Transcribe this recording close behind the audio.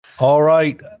All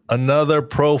right. Another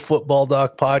Pro Football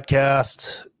Doc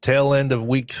podcast. Tail end of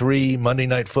week 3. Monday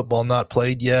Night Football not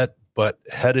played yet, but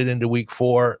headed into week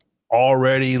 4.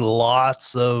 Already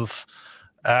lots of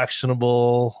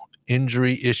actionable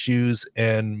injury issues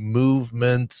and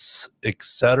movements,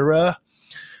 etc.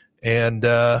 And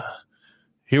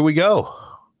here we go.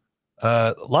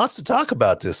 Lots to talk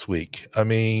about this week. I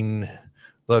mean,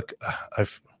 look, I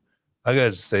got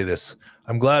to say this.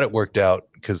 I'm glad it worked out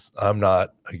because I'm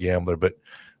not a gambler, but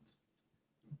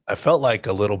I felt like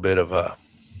a little bit of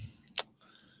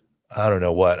I don't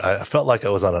know what. I felt like I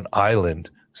was on an island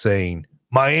saying,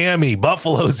 Miami,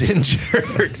 Buffalo's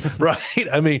injured, right?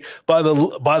 I mean, by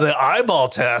the eyeball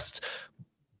test,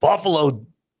 Buffalo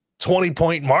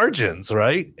 20-point margins,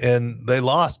 right? And they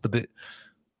lost,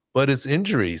 but it's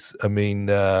injuries. I mean,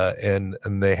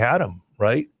 and they had them,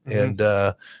 right? Mm-hmm.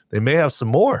 And they may have some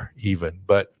more even,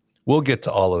 but we'll get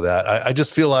to all of that. I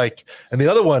just feel like, and the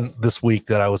other one this week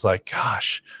that I was like,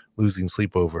 gosh, losing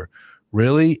sleep over.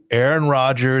 Really? Aaron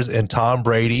Rodgers and Tom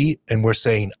Brady, and we're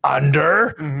saying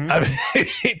under? Mm-hmm. I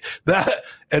mean, that,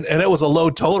 and it was a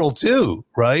low total too,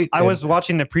 right? I was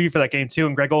watching the preview for that game too,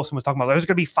 and Greg Olsen was talking about there's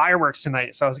going to be fireworks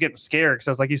tonight. So I was getting scared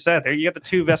because, like you said, you got the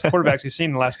two best quarterbacks we've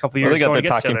seen in the last couple of years. Well, they got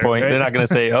their talking point. Right? They're not going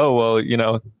to say, oh, well,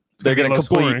 they're going to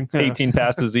complete 18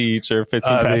 passes each or 15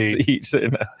 passes each.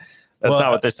 That's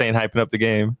not what they're saying, hyping up the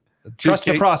game. Trust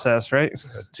the process, right?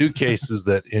 2 cases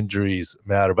that injuries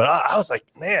matter. But I was like,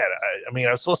 man, I mean,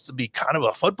 I'm supposed to be kind of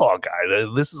a football guy.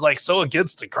 This is like so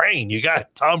against the grain. You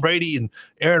got Tom Brady and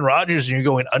Aaron Rodgers, and you're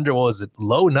going under, what was it,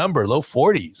 low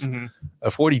 40s,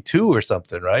 42 or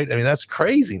something, right? I mean, that's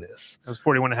craziness. It was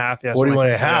 41 and a half. Yeah, 41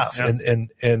 and a half. Yeah.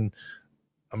 And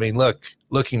I mean,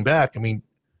 looking back, I mean,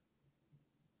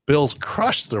 Bills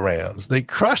crushed the Rams. They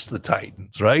crushed the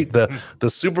Titans, right? The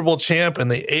Super Bowl champ and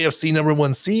the AFC number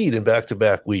 1 seed in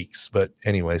back-to-back weeks. But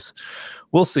anyways,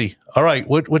 we'll see. All right,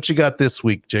 what you got this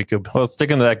week, Jacob? Well,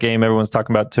 sticking to that game, everyone's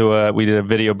talking about Tua. We did a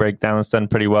video breakdown. It's done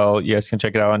pretty well. You guys can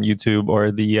check it out on YouTube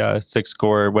or the Six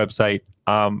Score website.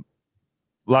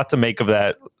 Lot to make of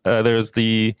that. There's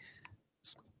the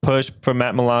push from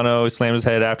Matt Milano, slammed his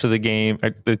head after the game.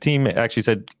 The team actually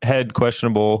said head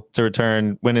questionable to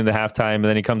return, went into halftime, and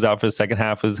then he comes out for the second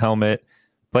half with his helmet,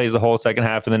 plays the whole second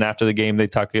half, and then after the game they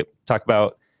talk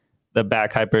about the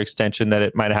back hyperextension that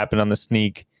it might have happened on the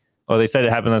sneak. Well, they said it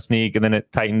happened on the sneak, and then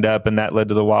it tightened up, and that led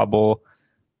to the wobble.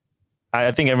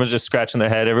 I think everyone's just scratching their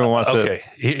head. Everyone wants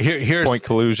to point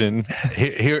collusion.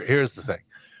 Here's the thing.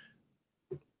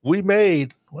 We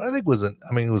made what I think was it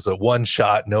was a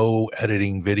one-shot, no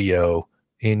editing video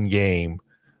in game,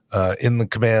 in the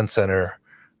command center,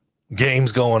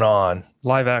 games going on.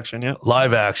 Live action, yeah.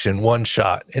 Live action, one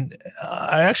shot. And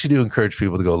I actually do encourage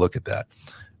people to go look at that.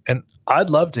 And I'd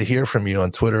love to hear from you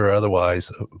on Twitter or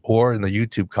otherwise, or in the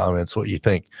YouTube comments, what you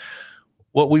think.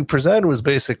 What we presented was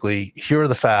basically, here are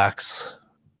the facts,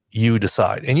 you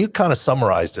decide. And you kind of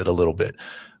summarized it a little bit.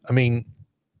 I mean,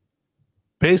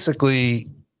 basically,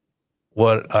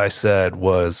 what I said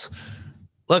was,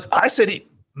 look, I said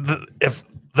if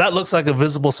that looks like a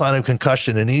visible sign of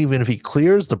concussion, and even if he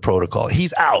clears the protocol,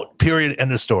 he's out, period,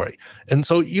 end of story. And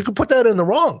so you can put that in the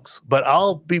wrongs, but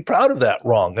I'll be proud of that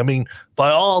wrong. I mean,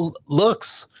 by all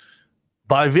looks,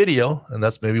 by video, and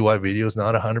that's maybe why video is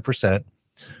not 100%,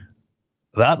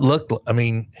 that looked, I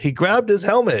mean, he grabbed his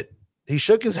helmet. He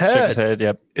shook his head.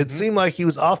 Yep. It seemed like he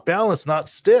was off balance, not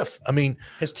stiff. I mean,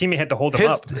 his teammate had to hold him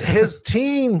up. His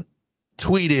team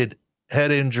tweeted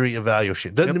head injury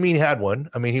evaluation. Doesn't mean he had one.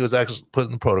 I mean, he was actually put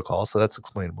in the protocol, so that's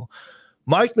explainable.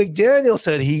 Mike McDaniel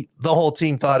said the whole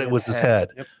team thought it was his head.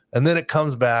 Yep. And then it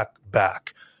comes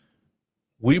back.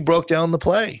 We broke down the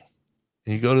play.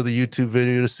 And you go to the YouTube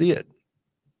video to see it.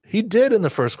 He did in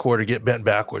the first quarter get bent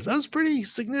backwards. That was pretty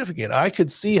significant. I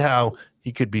could see how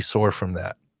he could be sore from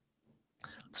that.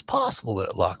 It's possible that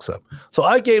it locks up. So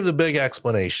I gave the big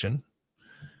explanation.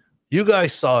 You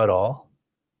guys saw it all.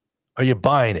 Are you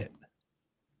buying it?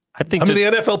 I mean, the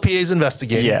NFLPA is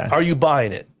investigating. Yeah. Are you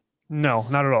buying it? No,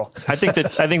 not at all. I think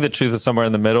the truth is somewhere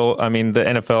in the middle. I mean, the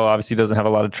NFL obviously doesn't have a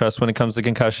lot of trust when it comes to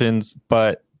concussions,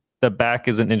 but the back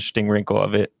is an interesting wrinkle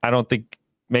of it. I don't think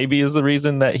maybe is the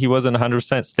reason that he wasn't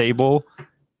 100% stable.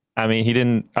 I mean, he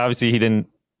didn't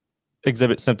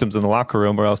exhibit symptoms in the locker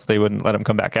room, or else they wouldn't let him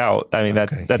come back out. I mean,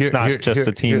 that's not just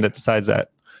the team that decides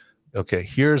that. Okay,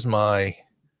 here's my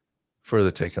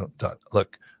further take on it.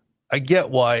 Look, I get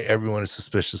why everyone is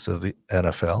suspicious of the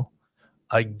NFL.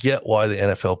 I get why the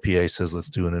NFLPA says, let's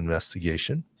do an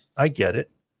investigation. I get it.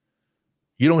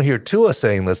 You don't hear Tua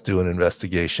saying, let's do an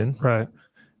investigation. Right.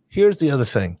 Here's the other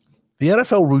thing. The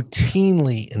NFL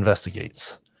routinely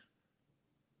investigates.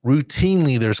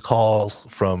 routinely there's calls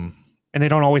from. And they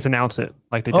don't always announce it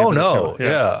like they did. Oh, no.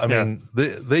 Yeah. I mean,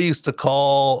 they used to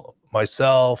call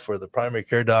myself or the primary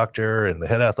care doctor and the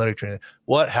head athletic trainer,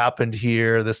 what happened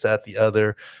here, this, that, the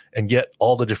other, and get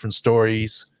all the different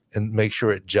stories and make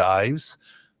sure it jives,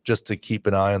 just to keep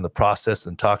an eye on the process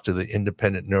and talk to the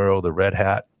independent neuro, the red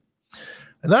hat.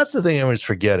 And that's the thing everyone's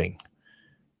forgetting.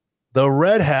 The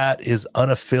red hat is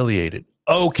unaffiliated.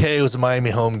 Okay, it was a Miami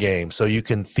home game, so you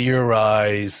can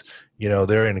theorize,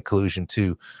 they're in inclusion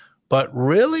too. But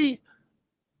really,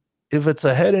 if it's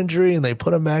a head injury and they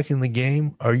put him back in the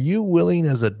game, are you willing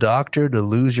as a doctor to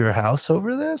lose your house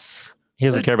over this? He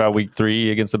doesn't care about week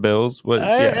 3 against the Bills.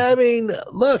 I mean,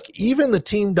 look, even the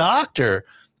team doctor,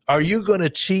 are you going to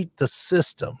cheat the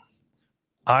system?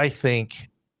 I think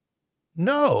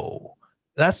no.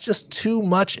 That's just too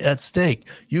much at stake.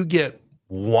 You get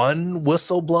one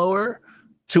whistleblower,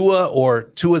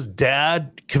 Tua's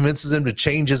dad convinces him to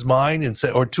change his mind and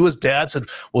said, or Tua's dad said,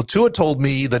 well, Tua told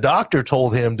me, the doctor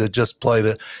told him to just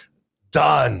play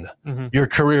done. Mm-hmm. Your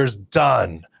career's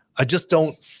done. I just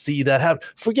don't see that happen.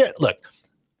 Look,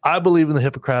 I believe in the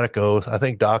Hippocratic Oath. I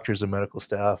think doctors and medical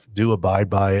staff do abide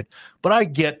by it, but I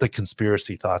get the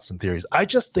conspiracy thoughts and theories. I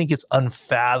just think it's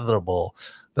unfathomable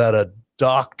that a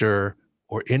doctor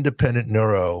or independent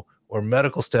neuro or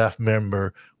medical staff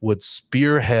member would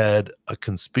spearhead a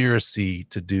conspiracy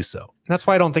to do so. That's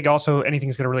why I don't think also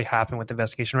anything's going to really happen with the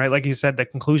investigation, right? Like you said, the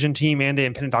conclusion team and the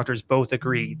independent doctors both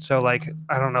agreed. So I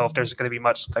don't know if there's going to be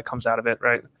much that comes out of it,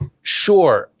 right?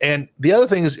 Sure. And the other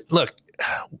thing is, look,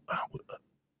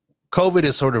 COVID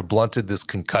has sort of blunted this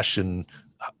concussion.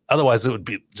 Otherwise, it would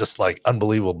be just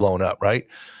unbelievable blown up, right?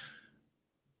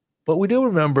 But we do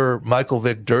remember Michael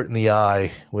Vick dirt in the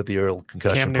eye with the early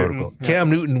concussion protocol. Cam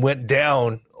Newton went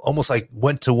down, almost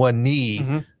went to one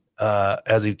knee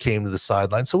as he came to the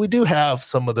sideline. So we do have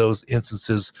some of those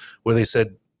instances where they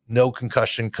said no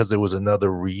concussion because there was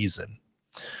another reason.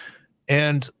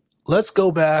 And let's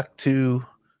go back to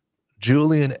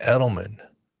Julian Edelman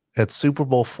at Super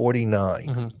Bowl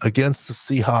 49 against the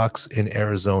Seahawks in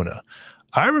Arizona.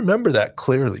 I remember that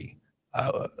clearly.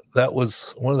 That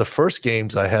was one of the first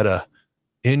games I had a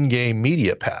in-game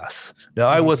media pass. Now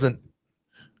I was in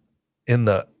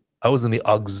the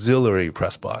auxiliary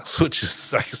press box, which is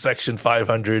section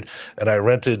 500, and I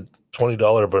rented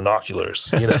 $20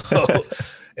 binoculars,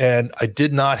 and I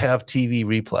did not have TV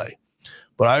replay.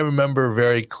 But I remember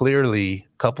very clearly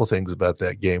a couple things about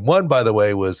that game. One, by the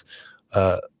way, was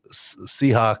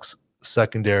Seahawks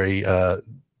secondary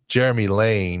Jeremy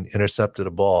Lane intercepted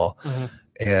a ball.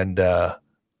 And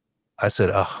I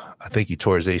said, I think he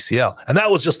tore his ACL. And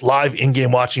that was just live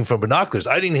in-game watching from binoculars.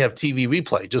 I didn't have TV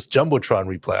replay, just Jumbotron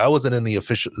replay. I wasn't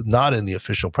not in the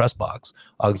official press box,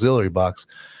 auxiliary box.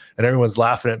 And everyone's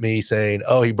laughing at me saying,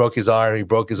 oh, he broke his arm.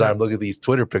 Look at these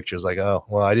Twitter pictures. Oh,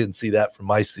 well, I didn't see that from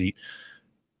my seat.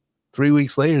 3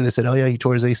 weeks later, they said, oh, yeah, he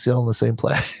tore his ACL in the same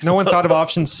place. No one thought of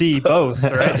option C, both,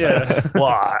 right? Yeah.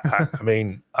 Well, I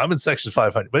mean, I'm in section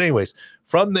 500. But anyways,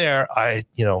 from there,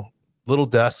 little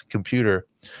desk computer.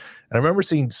 And I remember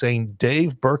saying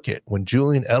Dave Burkett, when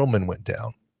Julian Edelman went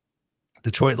down,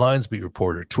 Detroit Lions beat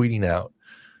reporter, tweeting out,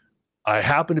 I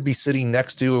happen to be sitting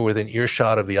next to or within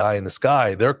earshot of the eye in the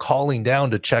sky. They're calling down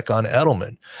to check on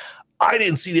Edelman. I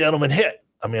didn't see the Edelman hit.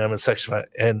 I mean, I'm in section 5.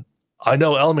 And I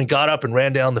know Edelman got up and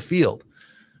ran down the field.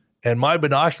 And my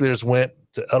binoculars went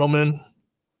to Edelman,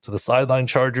 to the sideline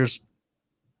Chargers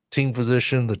team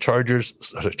physician, the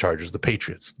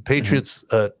Patriots. The Patriots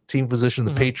team physician,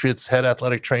 the Patriots head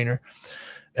athletic trainer.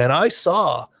 And I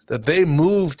saw that they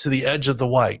moved to the edge of the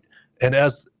white. And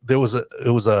as it was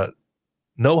a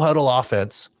no huddle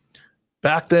offense,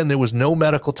 back then there was no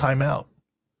medical timeout.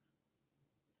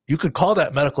 You could call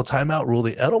that medical timeout rule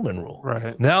the Edelman rule.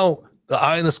 Right. Now, the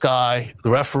eye in the sky, the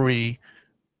referee,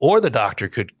 or the doctor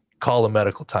could call a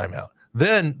medical timeout.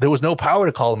 Then there was no power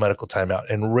to call a medical timeout.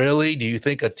 And really, do you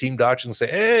think a team doctor can say,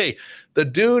 hey, the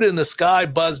dude in the sky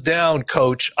buzzed down,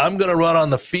 coach, I'm going to run on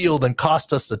the field and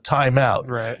cost us a timeout?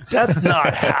 Right. That's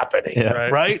not happening, Yeah.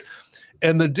 right?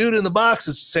 And the dude in the box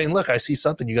is saying, look, I see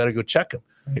something. You got to go check him.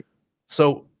 Right.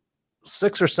 So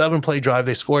 6 or 7 play drive,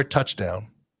 they score a touchdown.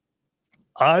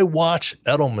 I watch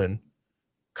Edelman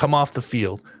come off the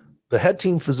field. The head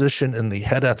team physician and the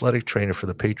head athletic trainer for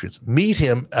the Patriots meet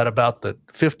him at about the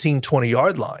 15,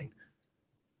 20-yard line,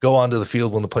 go onto the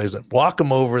field when the play's in. Walk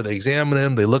him over, they examine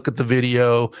him, they look at the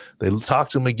video, they talk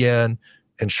to him again,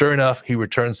 and sure enough, he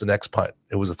returns the next punt.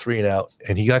 It was a 3-and-out,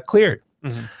 and he got cleared.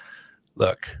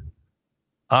 Look,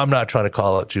 I'm not trying to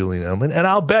call out Julian Edelman, and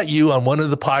I'll bet you on one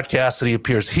of the podcasts that he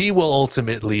appears, he will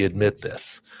ultimately admit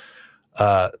this.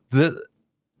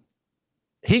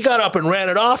 he got up and ran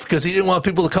it off because he didn't want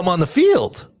people to come on the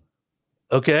field.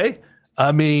 Okay.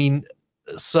 I mean,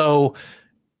 so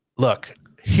look,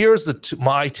 here's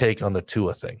my take on the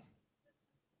Tua thing.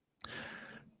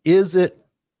 Is it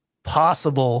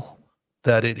possible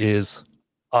that it is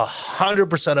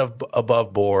 100%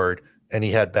 above board and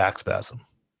he had back spasm?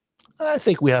 I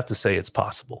think we have to say it's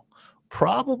possible.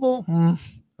 Probable?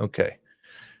 Okay.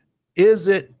 Is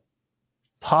it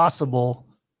possible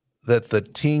that the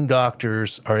team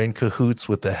doctors are in cahoots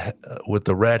with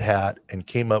the red hat and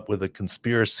came up with a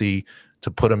conspiracy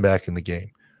to put him back in the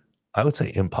game? I would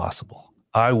say impossible.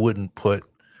 I wouldn't put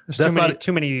There's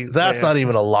too many. That's not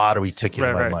even a lottery ticket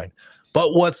in my mind.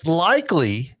 But what's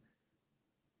likely,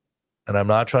 and I'm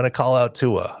not trying to call out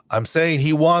Tua, I'm saying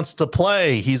he wants to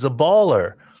play. He's a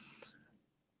baller.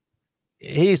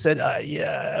 He said,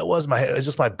 yeah, it was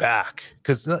just my back,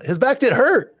 because his back did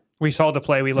hurt. We saw the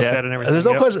play. We looked at it and everything. There's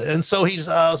no question. And so he's,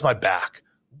 it was my back.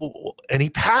 And he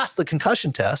passed the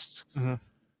concussion tests. Mm-hmm.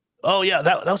 Oh, yeah,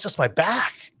 that was just my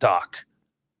back, doc.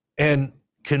 And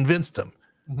convinced him.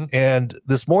 Mm-hmm. And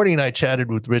this morning I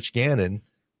chatted with Rich Gannon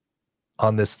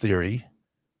on this theory.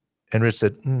 And Rich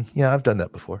said, yeah, I've done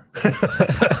that before.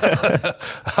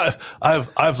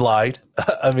 I've lied.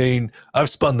 I mean, I've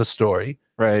spun the story.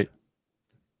 Right.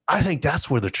 I think that's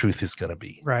where the truth is going to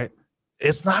be. Right.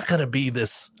 It's not going to be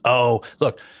this,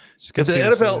 look, if the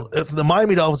NFL, if the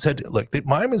Miami Dolphins had, look,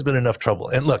 Miami's been in enough trouble.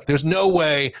 And look, there's no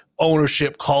way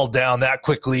ownership called down that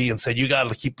quickly and said, you got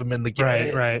to keep them in the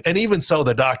game. Right. And even so,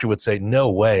 the doctor would say,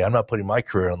 no way, I'm not putting my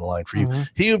career on the line for you. Mm-hmm.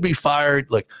 He would be fired.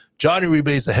 Like, Johnny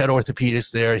Uribe's the head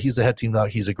orthopedist there. He's the head team doctor.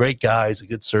 He's a great guy. He's a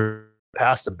good surgeon.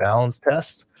 Passed the balance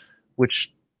test,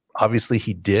 which obviously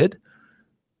he did.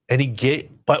 And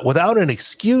but without an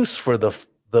excuse for the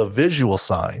visual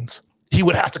signs, he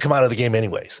would have to come out of the game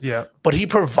anyways. Yeah. But he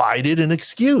provided an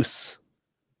excuse.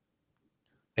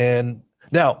 And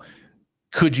now,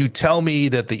 could you tell me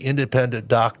that the independent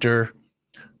doctor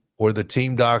or the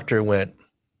team doctor went,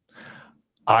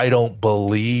 I don't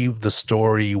believe the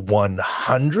story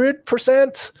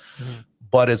 100%,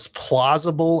 but it's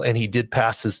plausible and he did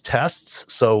pass his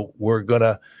tests. So we're going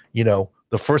to,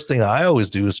 the first thing I always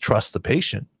do is trust the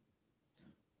patient.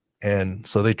 And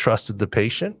so they trusted the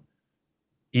patient,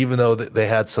 even though they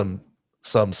had some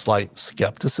slight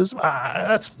skepticism.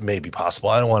 That's maybe possible.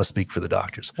 I don't want to speak for the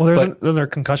doctors. Well, there's another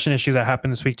concussion issue that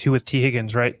happened this week too with T.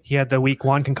 Higgins, right? He had the week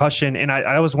 1 concussion, and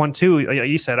I was one too.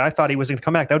 You said I thought he was going to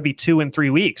come back. That would be 2 and 3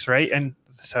 weeks, right? And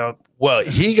so, well,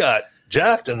 he got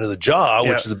jacked under the jaw,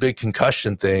 which is a big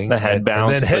concussion thing. The head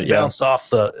bounced, and then head bounced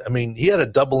off he had a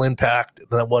double impact in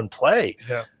that one play.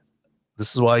 Yeah.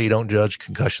 This is why you don't judge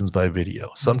concussions by video.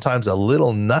 Sometimes a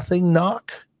little nothing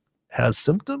knock has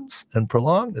symptoms and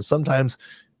prolonged, and sometimes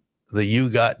the you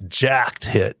got jacked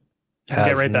hit has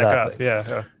get right back nothing. up.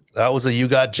 Yeah. That was a you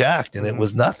got jacked, and it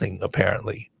was nothing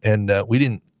apparently. And we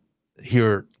didn't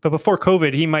hear. But before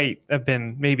COVID, he might have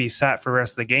been maybe sat for the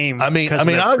rest of the game. I mean, I'm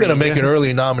going to make an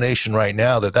early nomination right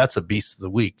now that's a beast of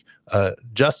the week.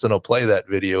 Justin will play that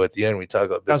video at the end. We talk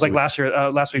about that was like last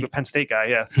week with Penn State guy.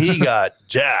 Yeah, he got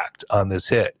jacked on this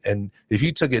hit, and if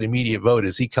you took an immediate vote,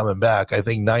 is he coming back? I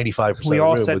think 95% of the room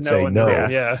would say no.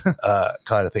 Yeah.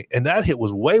 Kind of thing. And that hit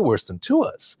was way worse than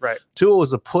Tua's. Right. Tua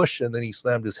was a push, and then he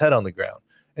slammed his head on the ground.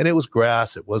 And it was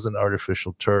grass. It wasn't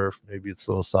artificial turf. Maybe it's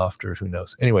a little softer. Who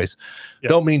knows? Anyways,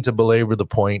 don't mean to belabor the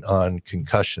point on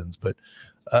concussions, but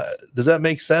does that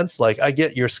make sense? Like, I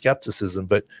get your skepticism,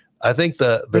 but I think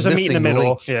there's a meet in the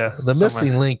middle.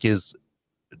 Missing link is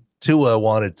Tua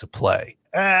wanted to play.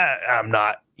 I'm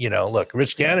not. Look,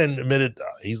 Rich Gannon admitted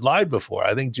he's lied before.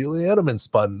 I think Julian Edelman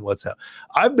spun what's happened.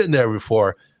 I've been there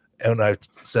before, and I've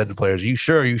said to players, "You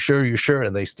sure? You sure? You sure?"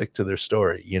 And they stick to their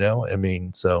story. I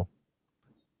mean, so.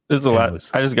 This is a lot.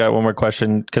 I just got one more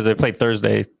question because they played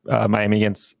Thursday, Miami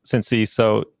against Cincy.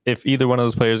 So if either one of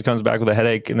those players comes back with a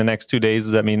headache in the next 2 days,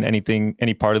 does that mean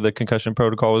any part of the concussion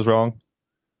protocol was wrong?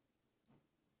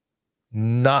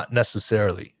 Not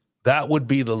necessarily. That would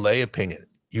be the lay opinion.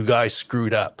 You guys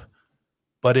screwed up.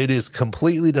 But it is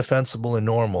completely defensible and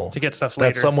normal to get stuff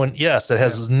later. That someone, that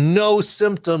has no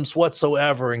symptoms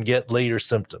whatsoever and get later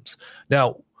symptoms.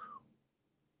 Now,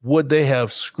 would they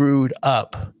have screwed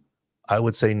up? I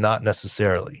would say not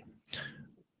necessarily.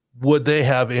 Would they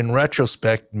have, in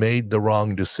retrospect, made the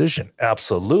wrong decision?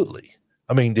 Absolutely.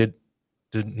 I mean, did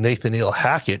Nathaniel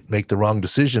Hackett make the wrong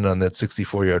decision on that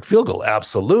 64-yard field goal?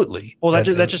 Absolutely. Well,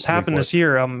 that just happened this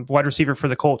year. Wide receiver for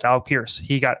the Colts, Al Pierce.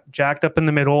 He got jacked up in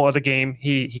the middle of the game.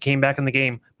 He came back in the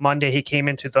game. Monday, he came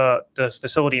into the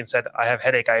facility and said, I have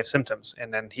headache, I have symptoms.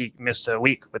 And then he missed a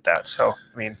week with that. So,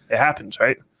 I mean, it happens,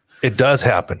 right? It does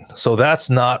happen. So that's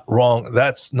not wrong.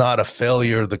 That's not a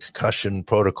failure of the concussion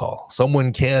protocol.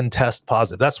 Someone can test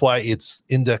positive. That's why it's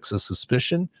index of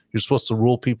suspicion. You're supposed to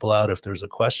rule people out if there's a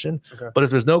question. Okay. But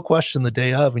if there's no question the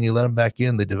day of and you let them back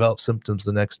in, they develop symptoms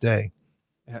the next day.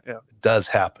 Yeah. It does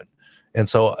happen. And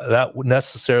so that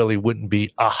necessarily wouldn't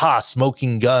be,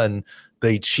 smoking gun.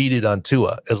 They cheated on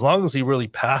Tua. As long as he really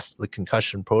passed the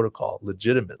concussion protocol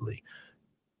legitimately.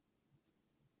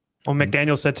 Well,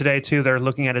 McDaniel said today, too, they're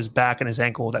looking at his back and his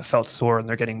ankle that felt sore, and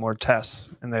they're getting more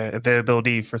tests and the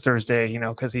availability for Thursday,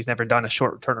 because he's never done a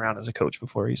short turnaround as a coach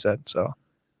before, he said. So,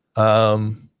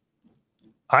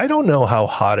 I don't know how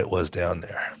hot it was down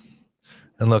there.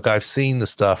 And look, I've seen the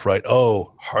stuff, right?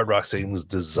 Oh, Hard Rock Stadium was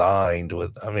designed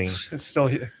with, it's still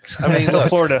here. Look,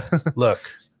 Florida. Look,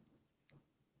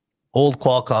 old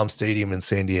Qualcomm Stadium in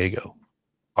San Diego,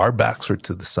 our backs were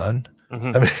to the sun.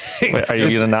 Mm-hmm. Wait, are you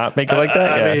going to not make it like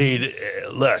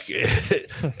that? Look,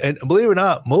 and believe it or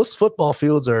not, most football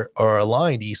fields are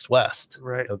aligned east-west.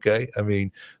 Right. Okay.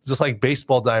 Just like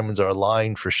baseball diamonds are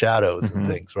aligned for shadows and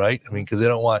things, right? Because they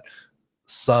don't want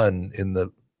sun in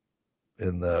the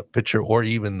pitcher or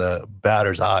even the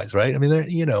batter's eyes, right?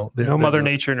 They're no Mother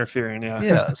Nature interfering. Yeah.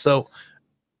 Yeah. So,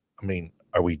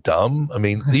 are we dumb?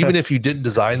 Even if you didn't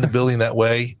design the building that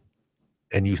way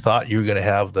and you thought you were going to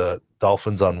have the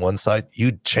Dolphins on one side,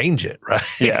 you'd change it, right?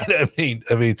 Yeah.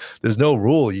 There's no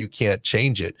rule. You can't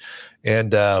change it.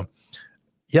 And it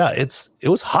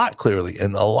was hot clearly.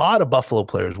 And a lot of Buffalo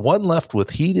players, one left with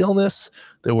heat illness.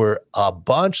 There were a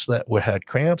bunch that had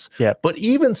cramps, but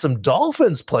even some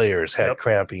Dolphins players had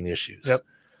cramping issues. Yep.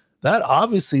 That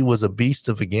obviously was a beast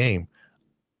of a game.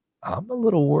 I'm a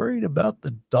little worried about the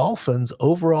Dolphins'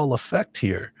 overall effect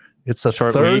here. It's a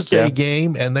short Thursday week,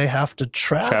 game, and they have to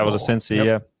travel to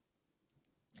Cincy.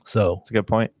 So that's a good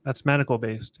point. That's medical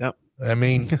based. Yep.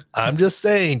 I'm just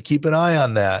saying, keep an eye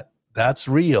on that. That's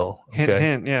real. Okay?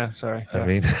 Hint. Yeah. Sorry.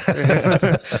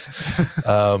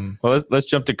 Well, let's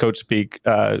jump to coach speak.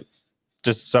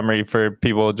 Just summary for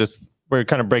people. We're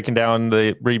kind of breaking down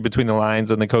the read between the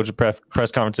lines and the coach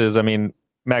press conferences.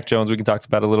 Mac Jones, we can talk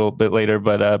about a little bit later,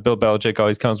 but Bill Belichick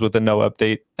always comes with a no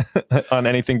update on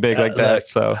anything big like that.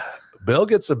 So Bill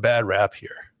gets a bad rap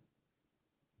here.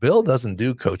 Bill doesn't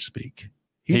do coach speak.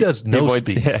 He does no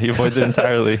speak. Yeah, he avoids it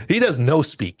entirely. He does no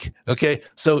speak. Okay.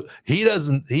 So he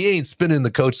ain't spinning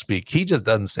the coach speak. He just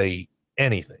doesn't say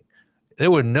anything.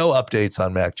 There were no updates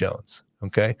on Mac Jones.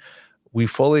 Okay. We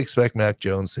fully expect Mac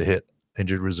Jones to hit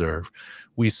injured reserve.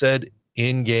 We said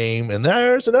in game, and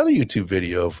there's another YouTube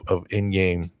video of in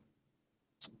game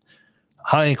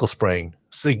high ankle sprain,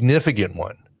 significant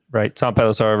one. Right. Tom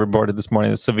Pelissaro reported this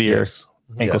morning a severe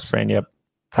ankle sprain. Yep.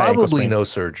 Probably no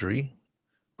surgery.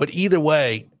 But either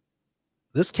way,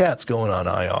 this cat's going on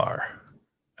IR.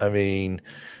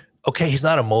 Okay, he's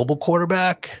not a mobile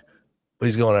quarterback, but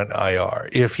he's going on IR.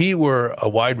 If he were a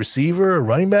wide receiver, a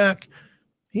running back,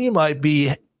 he might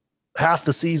be half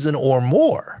the season or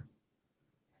more.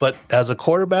 But as a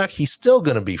quarterback, he's still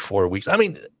going to be 4 weeks.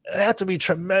 They have to be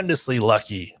tremendously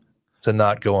lucky to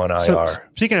not go on IR. So,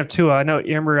 speaking of Tua, I know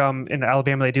in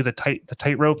Alabama they do the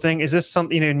tightrope thing. Is this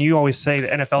something? And you always say the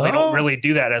NFL they don't really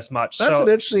do that as much. That's an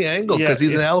interesting angle because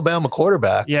he's an Alabama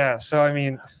quarterback. Yeah. So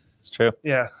it's true.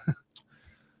 Yeah.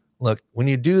 Look, when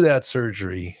you do that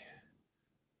surgery,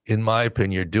 in my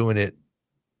opinion, you're doing it.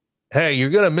 Hey, you're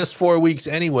going to miss 4 weeks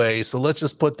anyway, so let's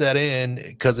just put that in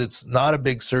because it's not a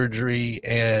big surgery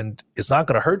and it's not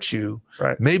going to hurt you.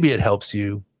 Right. Maybe it helps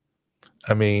you.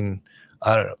 I don't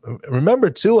know.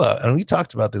 Remember Tua, and we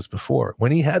talked about this before,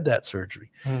 when he had that surgery,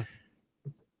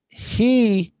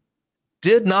 he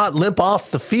did not limp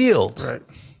off the field. Right.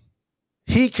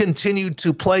 He continued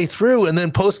to play through, and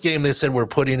then post-game they said, we're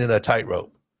putting in a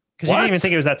tightrope. Because you didn't even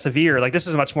think it was that severe. Like, this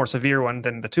is a much more severe one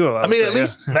than the Tua. At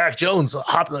least Mac Jones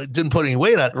didn't put any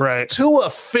weight on it. Right. Tua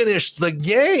finished the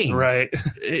game. Right.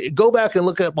 Go back and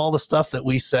look at all the stuff that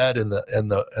we said and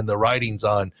the writings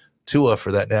on Tua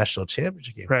for that national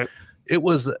championship game. Right. It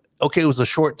was okay. It was a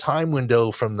short time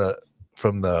window from the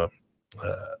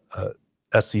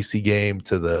SEC game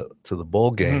to the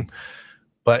bowl game,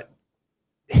 but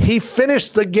he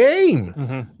finished the game.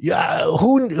 Mm-hmm. Yeah,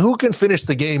 who can finish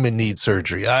the game and need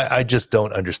surgery? I just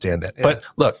don't understand that. Yeah. But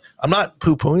look, I'm not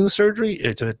poo-pooing the surgery.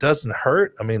 It doesn't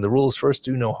hurt. The rule is first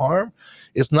do no harm.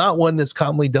 It's not one that's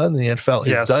commonly done in the NFL.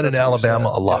 It's done in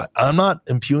Alabama a lot. Yeah. I'm not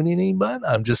impugning anyone.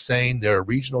 I'm just saying there are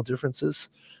regional differences.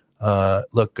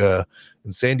 Look,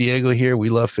 in San Diego here, we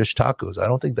love fish tacos. I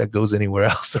don't think that goes anywhere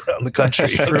else around the country.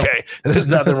 Okay. There's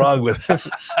nothing wrong with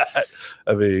that.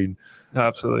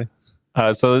 Absolutely.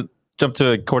 So jump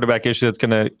to a quarterback issue that's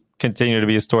going to continue to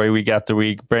be a story week after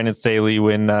week. Brandon Staley,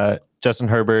 when Justin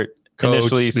Herbert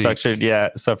initially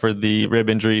suffered the rib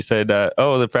injury, said,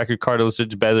 the fractured cartilage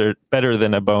is better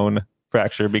than a bone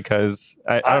fracture, because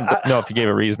I don't know if he gave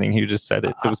a reasoning. He just said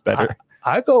it was better.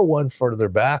 I go one further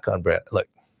back on Brandon. Like,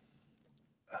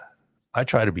 I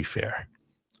try to be fair.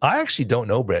 I actually don't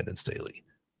know Brandon Staley.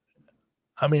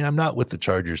 I mean, I'm not with the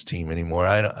Chargers team anymore.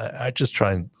 I just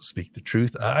try and speak the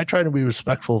truth. I try to be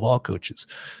respectful of all coaches.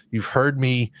 You've heard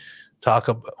me talk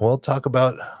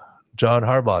about John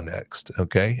Harbaugh next,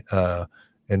 okay,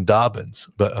 and Dobbins,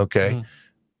 but okay.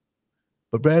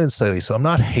 But Brandon Staley, so I'm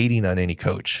not hating on any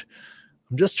coach.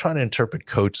 I'm just trying to interpret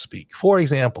coach speak. For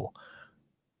example,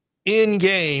 in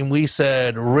game, we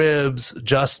said ribs,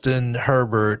 Justin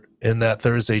Herbert in that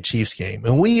Thursday Chiefs game.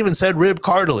 And we even said rib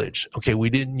cartilage. Okay,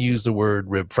 we didn't use the word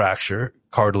rib fracture,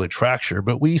 cartilage fracture,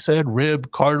 but we said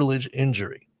rib cartilage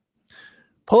injury.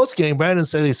 Post game, Brandon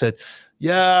Staley said,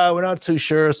 yeah, we're not too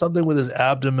sure. Something with his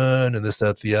abdomen and this,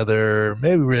 that, the other.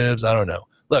 Maybe ribs. I don't know.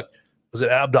 Look, was it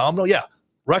abdominal? Yeah.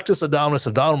 Rectus abdominis,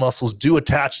 abdominal muscles do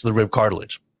attach to the rib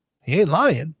cartilage. He ain't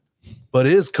lying, but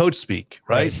it is coach speak,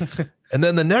 right? And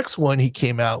then the next one he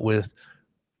came out with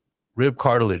rib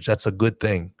cartilage. That's a good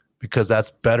thing because that's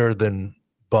better than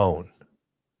bone.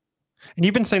 And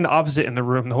you've been saying the opposite in the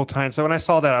room the whole time. So when I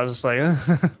saw that, I was just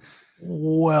like,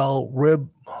 well,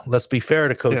 let's be fair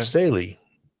to Coach Staley.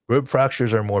 Rib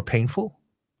fractures are more painful,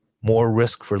 more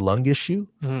risk for lung issue.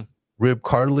 Rib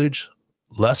cartilage,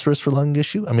 less risk for lung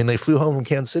issue. I mean, they flew home from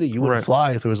Kansas City. You wouldn't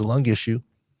fly if there was a lung issue.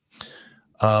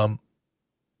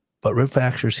 But rib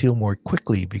fractures heal more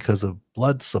quickly because of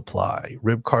blood supply.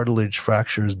 Rib cartilage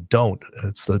fractures don't.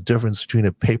 It's the difference between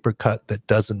a paper cut that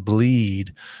doesn't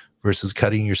bleed versus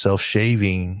cutting yourself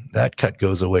shaving. That cut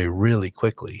goes away really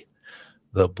quickly.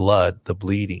 The blood, the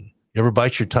bleeding. You ever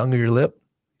bite your tongue or your lip?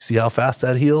 See how fast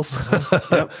that heals?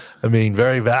 Yep. I mean,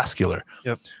 very vascular.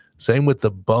 Yep. Same with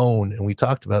the bone. And we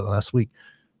talked about it last week.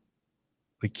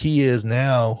 The key is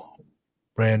now,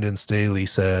 Brandon Staley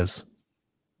says,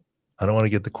 I don't want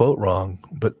to get the quote wrong,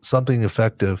 but something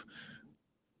effective.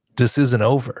 This isn't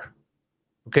over.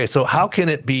 Okay, so how can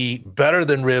it be better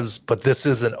than ribs, but this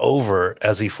isn't over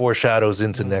as he foreshadows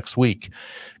into next week?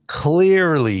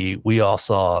 Clearly, we all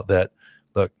saw that,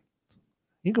 look,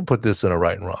 you can put this in a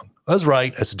right and wrong. I was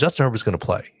right. I said, Justin Herbert's going to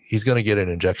play. He's going to get an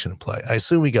injection and play. I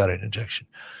assume he got an injection.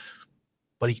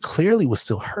 But he clearly was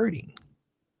still hurting.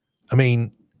 I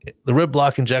mean, the rib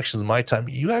block injections in my time,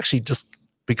 you actually just,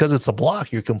 because it's a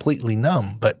block, you're completely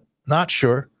numb, but not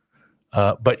sure.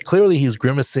 But clearly he was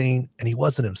grimacing and he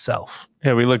wasn't himself.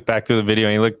 Yeah, we looked back through the video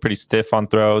and he looked pretty stiff on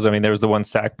throws. I mean, there was the one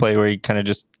sack play where he kind of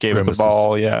just gave up the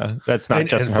ball. Yeah, that's not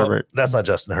Justin Herbert. That's not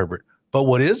Justin Herbert. But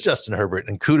what is Justin Herbert?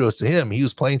 And kudos to him. He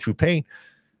was playing through pain.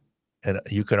 And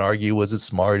you can argue, was it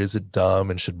smart? Is it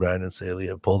dumb? And should Brandon Staley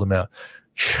have pulled him out?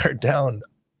 You're down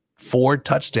 4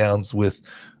 touchdowns with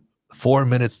 4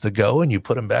 minutes to go and you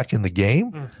put him back in the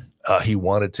game. He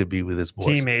wanted to be with his boys.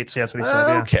 Teammates, that's what he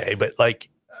said. Okay, but like,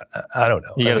 I don't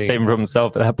know. You got to save him from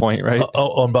himself at that point, right?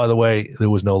 And by the way,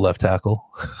 there was no left tackle.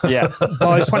 Yeah. Well,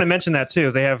 I just want to mention that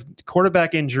too. They have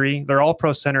quarterback injury. Their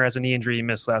all-pro center has a knee injury he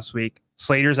missed last week.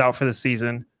 Slater's out for the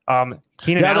season.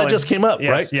 Keenan Allen, that just came up,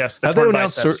 right? Yes. Have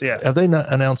they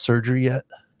not announced surgery yet?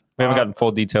 We haven't gotten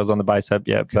full details on the bicep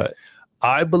yet, but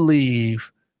I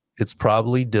believe it's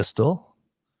probably distal.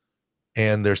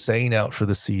 And they're saying out for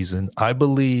the season. I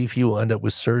believe he will end up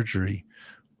with surgery.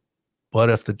 But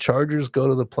if the Chargers go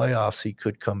to the playoffs, he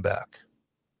could come back.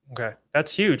 Okay.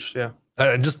 That's huge. Yeah.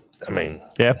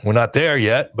 We're not there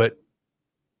yet, but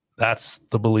that's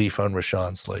the belief on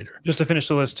Rashawn Slater. Just to finish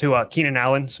the list too, Keenan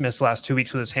Allen missed the last 2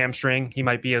 weeks with his hamstring. He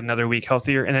might be another week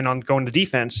healthier. And then on going to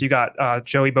defense, you got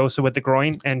Joey Bosa with the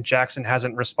groin, and Jackson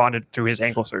hasn't responded to his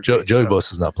ankle surgery. Joey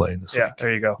Bosa's not playing this week. Yeah,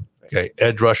 there you go. Okay,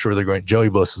 edge rusher with the groin. Joey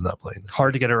Bosa's not playing this.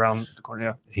 Hard to get around the corner.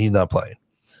 Yeah, he's not playing.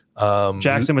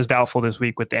 Jackson was doubtful this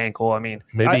week with the ankle. I mean,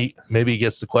 maybe he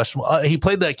ges the question. He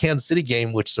played that Kansas City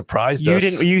game, which surprised us.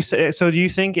 So do you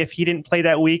think if he didn't play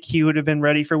that week, he would have been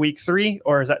ready for week 3,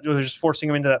 or was just forcing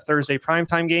him into that Thursday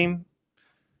primetime game?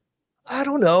 I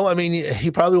don't know. I mean,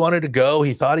 he probably wanted to go.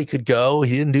 He thought he could go.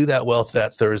 He didn't do that well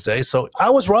that Thursday. So I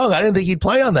was wrong. I didn't think he'd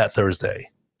play on that Thursday.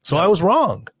 So I was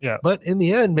wrong. Yeah. But in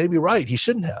the end, maybe right. He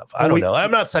shouldn't have. I don't know. I'm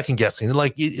not second guessing.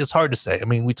 Like, it's hard to say. I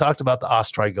mean, we talked about the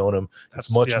os trigonum.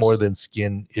 It's much more than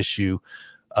skin issue.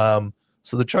 So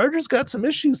the Chargers got some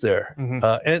issues there.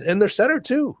 And their center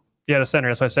too. Yeah, the center.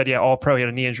 That's why I said, all pro. He had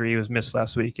a knee injury. He was missed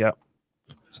last week. Yeah.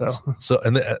 So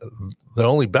and the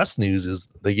only best news is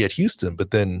they get Houston, but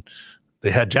then they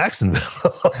had Jacksonville.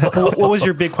 What was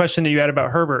your big question that you had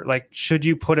about Herbert? Like, should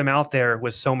you put him out there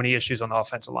with so many issues on the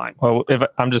offensive line? Well, if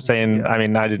I'm just saying, Yeah. I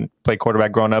mean, I didn't play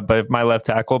quarterback growing up, but if my left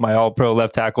tackle, my all-pro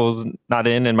left tackle's not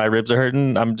in and my ribs are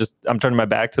hurting, I'm turning my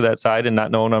back to that side and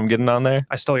not knowing I'm getting on there.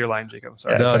 I stole your line, Jacob.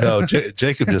 Sorry. No,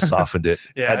 Jacob just softened it.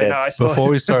 Yeah, I did. I know. I stole Before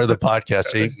we started the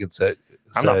podcast, Jacob said,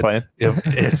 I'm not playing. Yep.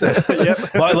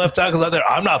 My left tackle's out there.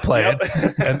 I'm not playing.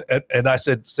 Yep. And I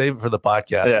said, save it for the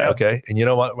podcast. Yeah. Okay. And you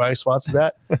know what my response to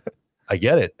that? I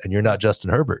get it. And you're not Justin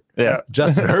Herbert. Yeah.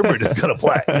 Justin Herbert is going to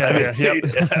play.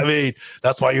 I mean,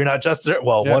 that's why you're not Justin.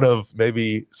 Well, Yeah. one of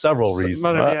maybe several reasons.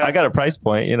 Mother- Yeah. I got a price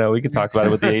point. We could talk about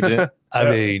it with the agent. I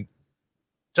mean,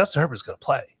 Justin Herbert's going to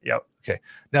play. Yep. Okay.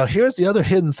 Now, here's the other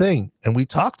hidden thing. And we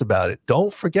talked about it.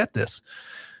 Don't forget this.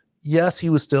 Yes, he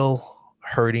was still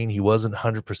hurting. He wasn't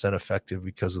 100% effective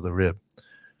because of the rib.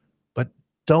 But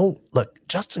don't look,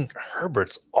 Justin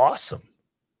Herbert's awesome.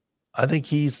 I think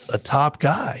he's a top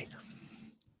guy.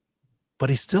 But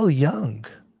he's still young.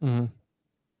 Mhm. Mm-hmm.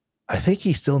 I think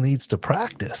he still needs to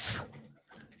practice.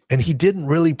 And he didn't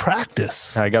really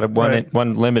practice. I got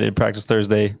one limited practice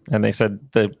Thursday, and they said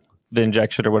the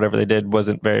injection or whatever they did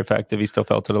wasn't very effective. He still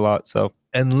felt it a lot. So,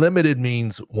 And limited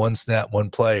means one snap, one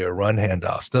play, or run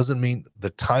handoffs. Doesn't mean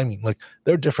the timing. Like,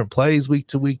 there are different plays week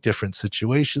to week, different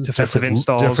situations, Defensive different,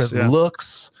 installs, different yeah.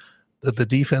 looks that the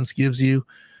defense gives you.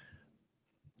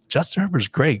 Justin Herbert's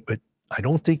great, but I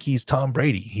don't think he's Tom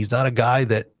Brady. He's not a guy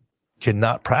that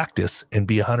cannot practice and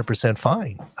be 100%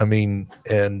 fine. I mean,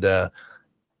 and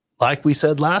like we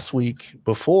said last week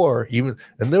before, and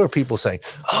there were people saying,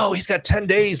 oh, he's got 10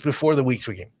 days before the week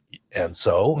 3 game. And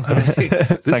so, I mean,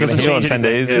 it's not going to heal in 10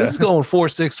 days. this is going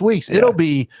 4-6 weeks. Yeah. It'll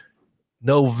be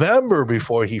November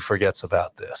before he forgets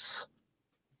about this.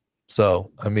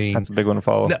 So, I mean, That's a big one to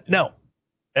follow. no,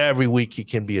 every week he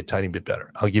can be a tiny bit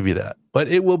better. I'll give you that. But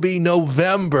it will be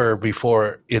November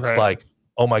before it's Right. like,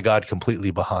 oh my God, completely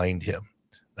behind him.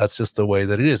 That's just the way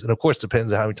that it is. And of course,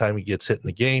 depends on how many time he gets hit in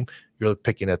the game. You're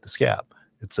picking at the scab.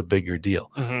 It's a bigger deal.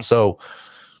 Mhm. So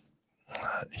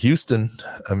Houston,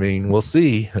 I mean, we'll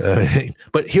see.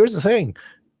 But here's the thing.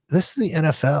 This is the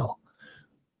NFL.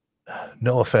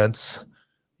 No offense.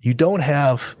 You don't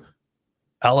have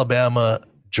Alabama,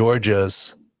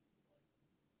 Georgia's,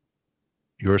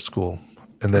 your school,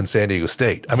 and then San Diego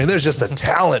State. I mean, there's just a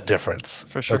talent difference.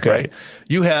 For sure. Okay. Right.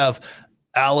 You have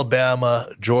Alabama,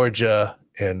 Georgia,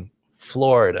 and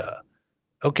Florida.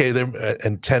 Okay, there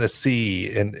and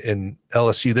Tennessee and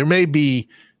LSU. There may be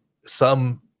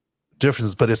some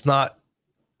differences, but it's not.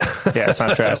 Yeah, it's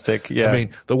not drastic. Yeah. I mean,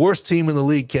 the worst team in the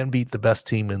league can beat the best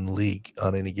team in the league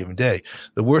on any given day.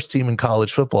 The worst team in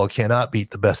college football cannot beat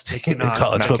the best team in cannot.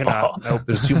 college No, football. cannot. Nope.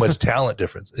 There's too much talent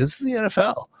difference. This is the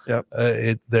NFL.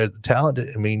 Yep. They're talented.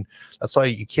 I mean, that's why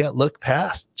you can't look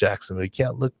past Jacksonville. You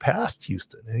can't look past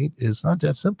Houston. It's not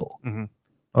that simple.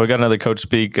 Oh, we got another coach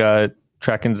speak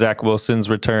tracking Zach Wilson's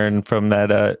return from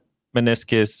that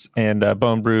meniscus and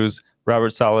bone bruise.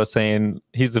 Robert Saleh saying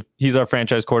he's our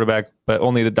franchise quarterback, but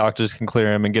only the doctors can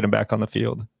clear him and get him back on the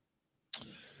field.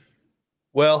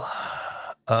 Well,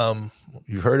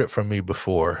 you've heard it from me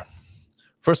before.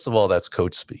 First of all, that's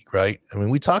coach speak, right? I mean,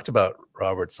 we talked about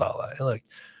Robert Saleh. Like,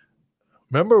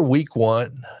 remember week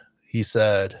 1, he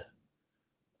said,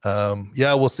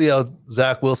 yeah, we'll see how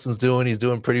Zach Wilson's doing. He's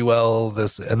doing pretty well.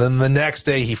 And then the next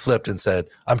day he flipped and said,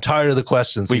 I'm tired of the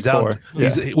questions. Week He's out. 4.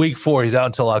 He's week 4. He's out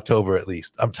until October at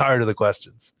least. I'm tired of the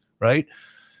questions. Right.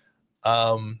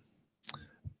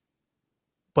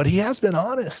 But he has been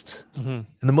honest. Mhm.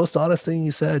 And the most honest thing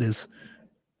he said is,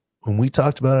 when we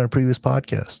talked about it on a previous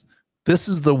podcast, this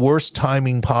is the worst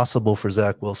timing possible for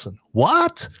Zach Wilson.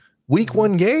 What? Week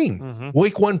 1 game, Mhm.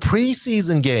 week 1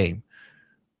 preseason game.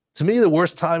 To me, the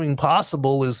worst timing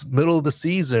possible is middle of the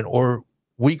season or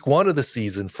week 1 of the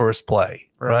season, first play,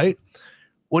 right?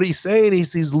 What he's saying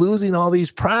is he's losing all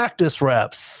these practice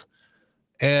reps.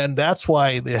 And that's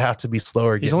why they have to be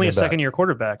slower. He's only a second-year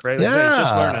quarterback, right? Like, Yeah. he's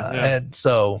just learning. Yeah. And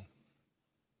so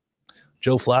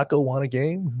Joe Flacco won a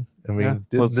game. I mean, Yeah.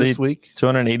 did Well, this week.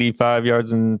 285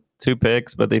 yards and 2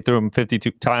 picks, but they threw him 52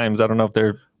 times. I don't know if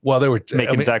they're Well, they were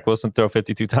making Zach Wilson throw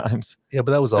 52 times. yeah,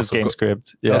 but that was His also game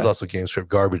script. that was Yeah. also game script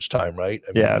garbage time, right?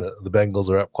 I mean, Yeah. the Bengals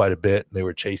are up quite a bit and they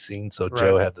were chasing, so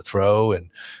Joe Right. had to throw, and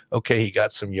okay, he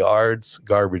got some yards,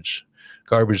 garbage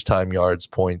time yards,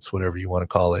 points, whatever you want to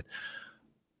call it.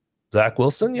 Zach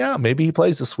Wilson, yeah, maybe he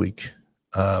plays this week,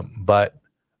 but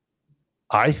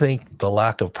I think the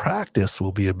lack of practice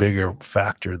will be a bigger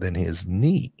factor than his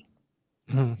knee.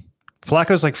 Mhm.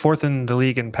 Flacco's like 4th in the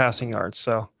league in passing yards,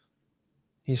 so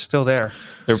He's still there.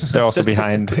 They're also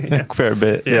behind a fair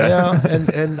bit. Yeah,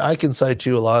 and I can cite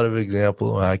you a lot of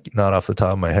examples, not off the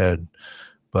top of my head,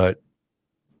 but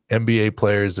NBA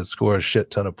players that score a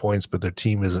shit ton of points, but their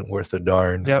team isn't worth a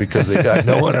darn because they got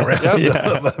no one around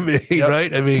them. I mean,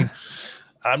 right? I mean,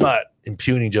 I'm not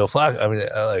impugning Joe Flacco. I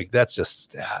mean, that's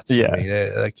just stats. Yeah. I mean,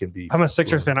 that can be. I'm a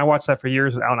Sixers fan. I watched that for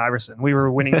years with Allen Iverson. We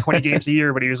were winning 20 games a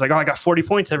year, but he was like, "Oh, I got 40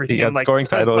 points every game." Like, scoring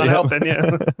title. Not helping.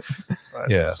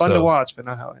 Yeah. Fun to watch, but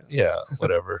not how. Yeah,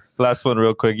 whatever. Last one,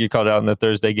 real quick. You called out in the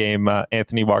Thursday game.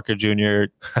 Anthony Walker Jr.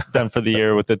 done for the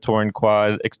year with the torn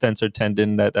quad extensor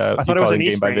tendon. That I thought it was a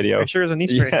knee sprain. By video. I'm sure it was a knee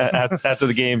sprain. Yeah, after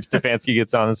the game, Stefanski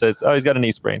gets on and says, "Oh, he's got a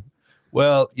knee sprain."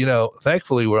 Well,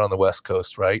 thankfully we're on the West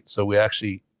Coast, right? So we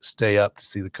actually stay up to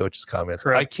see the coach's comments.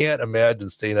 Correct. I can't imagine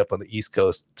staying up on the East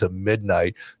Coast to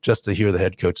midnight just to hear the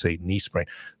head coach say knee sprain.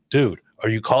 Dude, are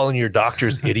you calling your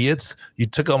doctors idiots? You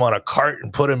took them on a cart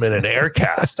and put them in an air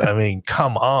cast. I mean,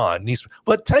 come on.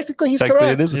 But technically he's correct.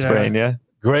 It is a sprain, yeah.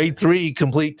 Grade 3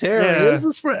 complete tear. Yeah. It is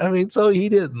a sprain. I mean, so he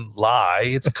didn't lie.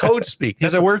 It's coach speak.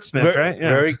 He's a wordsmith, right? Yeah.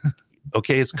 Very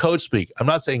okay. It's coach speak. I'm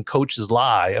not saying coaches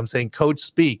lie. I'm saying coach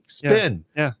speak. Spin.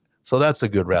 Yeah. So that's a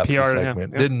good wrap PR,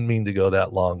 segment. yeah. Didn't mean to go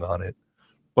that long on it.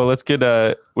 Well, let's get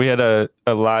we had a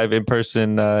live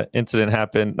in-person incident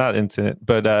happen. Not incident,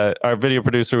 but our video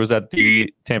producer was at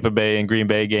the Tampa Bay and Green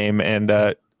Bay game and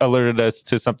alerted us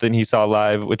to something he saw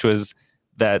live, which was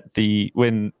that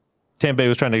when Tampa Bay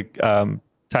was trying to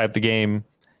tie up the game,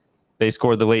 they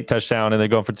scored the late touchdown and they're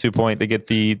going for 2-point. They get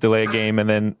the delay game, and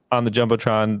then on the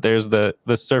Jumbotron, there's the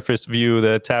surface view,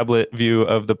 the tablet view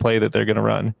of the play that they're going to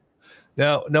run.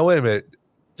 Now, wait a minute,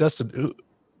 Justin.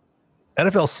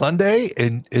 NFL Sunday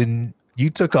and you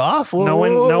took off. No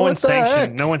one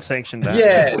sanctioned that.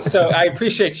 Yeah, so I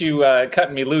appreciate you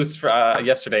cutting me loose for,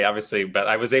 yesterday, obviously, but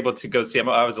I was able to go see.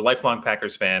 I was a lifelong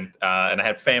Packers fan, and I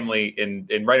had family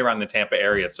in right around the Tampa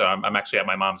area, so I'm actually at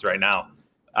my mom's right now.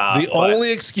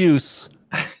 Only excuse,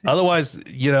 otherwise,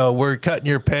 we're cutting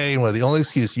your pay, and the only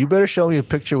excuse, you better show me a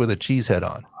picture with a cheese head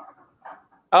on.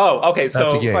 Oh, okay.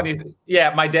 So funny.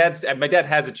 Yeah, my dad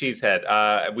has a cheese head.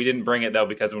 We didn't bring it though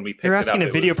because when we picked it up, you're asking a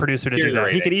video producer to do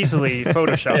that. He could easily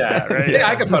Photoshop that, right? Yeah,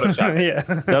 I could Photoshop it. Yeah,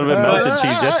 that would have been melted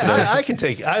cheese yesterday. I can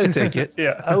take it. I would take it.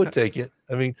 Yeah, I would take it.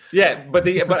 I mean, yeah, but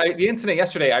the incident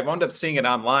yesterday, I wound up seeing it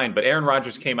online. But Aaron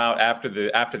Rodgers came out after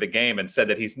the game and said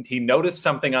that he noticed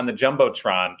something on the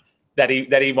Jumbotron that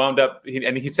he wound up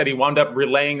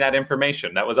relaying that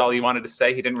information. That was all he wanted to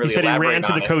say. He didn't really. He said elaborate he ran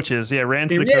to the coaches. Yeah, ran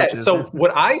to the coaches. So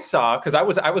what I saw, because I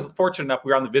was fortunate enough,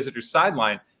 we were on the visitors'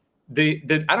 sideline. I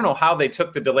don't know how they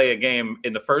took the delay of game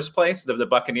in the first place, the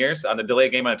Buccaneers on the delay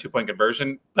of game on a 2-point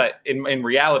conversion. But in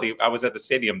reality, I was at the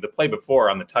stadium. The play before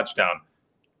on the touchdown,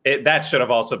 that should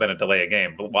have also been a delay of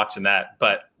game. But watching that,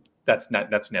 but that's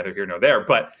neither here nor there.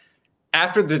 But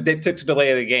after they took the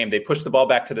delay of the game, they pushed the ball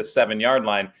back to the 7-yard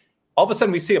line. All of a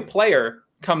sudden, we see a player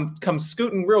come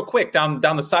scooting real quick down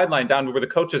the sideline, down to where the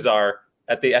coaches are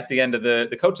at the end of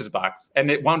the coaches box, and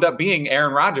it wound up being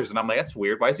Aaron Rodgers. And I'm like, that's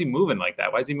weird. Why is he moving like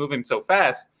that? Why is he moving so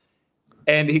fast?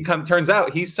 And turns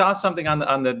out he saw something on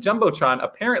the Jumbotron.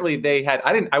 Apparently, they had.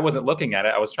 I wasn't looking at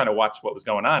it. I was trying to watch what was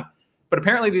going on. But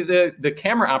apparently, the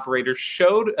camera operator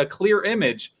showed a clear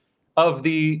image of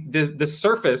the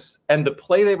surface and the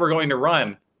play they were going to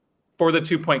run for the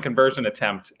 2-point conversion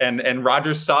attempt. And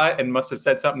Rodgers saw it and must have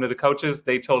said something to the coaches.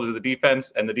 They told it to the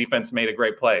defense, and the defense made a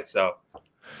great play. So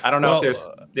I don't know if there's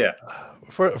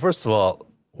First of all,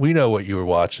 we know what you were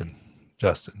watching,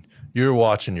 Justin. You were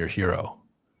watching your hero.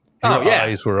 Your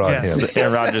eyes were on him.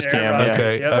 Aaron Rodgers cam.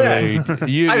 Okay. I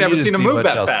mean, I've never seen him move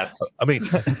that fast. I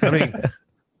mean,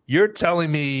 you're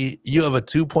telling me you have a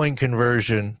 2-point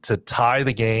conversion to tie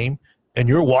the game and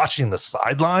you're watching the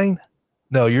sideline?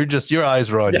 No, your eyes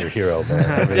were on your hero,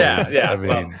 man. I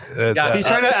mean, he's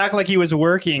trying to act like he was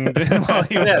working while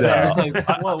he was there.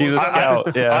 He's a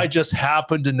scout. I just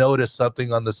happened to notice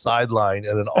something on the sideline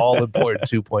and an all-important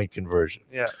 2-point conversion.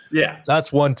 Yeah.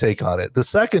 That's one take on it. The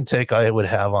second take I would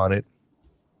have on it,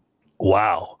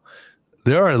 wow,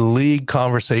 there are league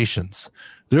conversations.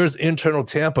 There's internal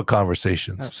Tampa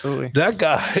conversations. Absolutely. That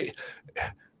guy...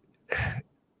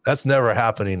 That's never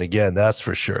happening again. That's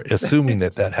for sure. Assuming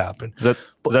that happened. Is that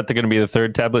going to be the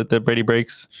third tablet that Brady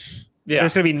breaks? Yeah,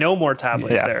 there's going to be no more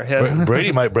tablets there. Yeah.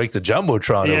 Brady might break the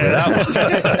Jumbotron over that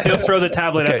one. He'll throw the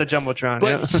tablet at the Jumbotron.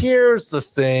 But here's the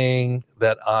thing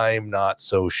that I'm not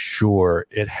so sure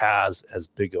it has as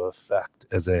big of an effect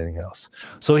as anything else.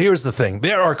 So here's the thing.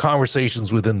 There are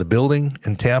conversations within the building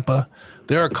in Tampa.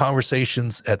 There are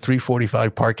conversations at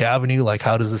 345 Park Avenue, like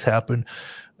how does this happen?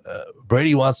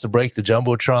 Brady wants to break the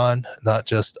Jumbotron, not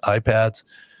just iPads.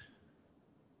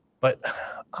 But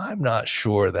I'm not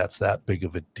sure that's that big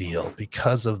of a deal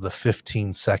because of the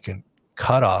 15-second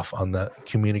cutoff on the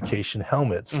communication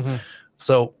helmets. Mhm.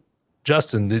 So,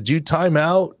 Justin, did you time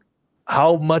out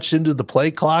how much into the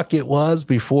play clock it was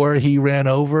before he ran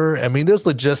over? I mean, there's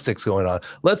logistics going on.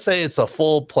 Let's say it's a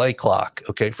full play clock.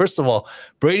 Okay. First of all,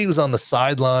 Brady was on the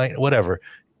sideline, whatever,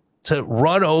 to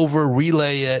run over,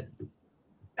 relay it,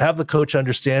 have the coach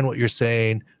understand what you're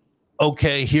saying.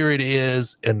 Okay, here it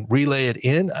is, and relay it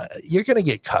in, you're going to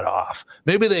get cut off.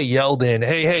 Maybe they yelled in,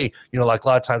 hey, like a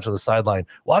lot of times on the sideline,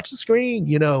 watch the screen,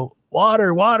 water,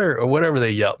 or whatever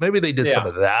they yelled. Maybe they did some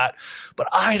of that, but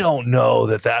I don't know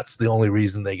that that's the only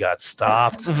reason they got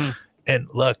stopped. Mm-hmm. And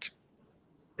look,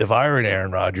 if I were an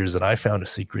Aaron Rodgers and I found a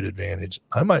secret advantage,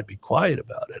 I might be quiet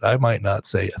about it. I might not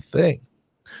say a thing.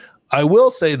 I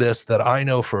will say this, that I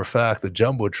know for a fact that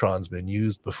Jumbotron's been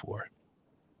used before.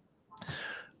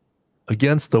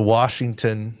 Against the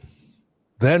Washington,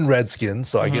 then Redskins,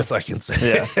 so I guess I can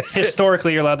say. Yeah.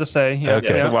 Historically, you're allowed to say. Yeah.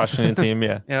 Okay. The Washington team,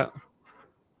 yeah. Yeah.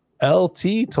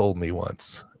 LT told me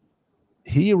once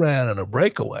he ran on a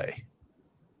breakaway,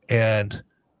 and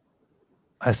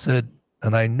I said,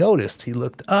 and I noticed he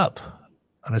looked up,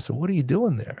 and I said, what are you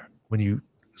doing there when you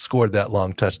scored that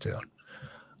long touchdown?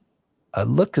 I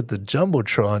looked at the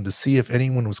Jumbotron to see if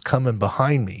anyone was coming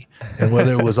behind me and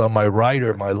whether it was on my right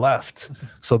or my left,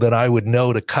 so that I would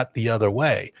know to cut the other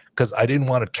way, because I didn't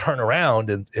want to turn around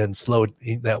and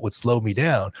that would slow me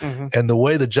down. Mm-hmm. And the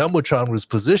way the Jumbotron was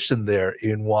positioned there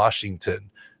in Washington,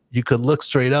 you could look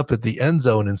straight up at the end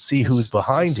zone and see who's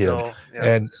behind him.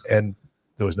 And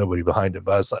there was nobody behind him.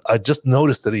 But I just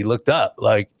noticed that he looked up,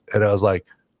 and I was like,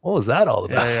 what was that all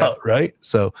about? Yeah. Right?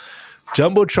 So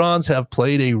Jumbotrons have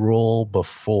played a role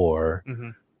before,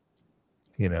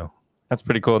 That's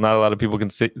pretty cool. Not a lot of people can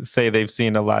say they've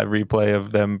seen a live replay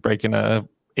of them breaking a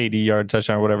 80-yard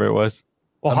touchdown or whatever it was.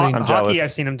 Well, I'm hockey, jealous.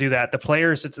 I've seen them do that. The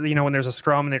players, it's when there's a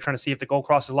scrum and they're trying to see if the goal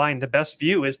crosses the line, the best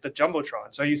view is the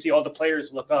Jumbotron. So you see all the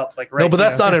players look up, right. No, but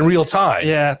that's not in real time.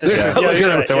 Yeah. Look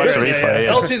at him.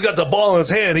 LT's got the ball in his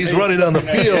hand. He's running down the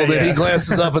field, and he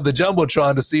glances up at the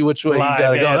Jumbotron to see which way he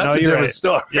got to go. That's a different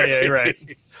story. Yeah, you're right.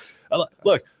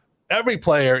 Look, every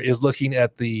player is looking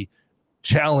at the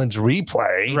challenge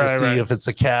replay to see if it's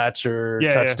a catch or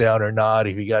touchdown or not,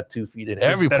 if he got 2 feet in.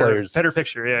 Every player's better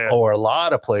picture, or a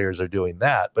lot of players are doing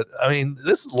that. But I mean,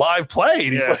 this is live play,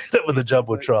 and he's looking up with the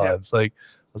Jumbotron. It's like,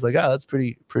 I was like, that's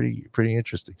pretty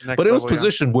interesting. But it was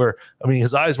positioned where, I mean,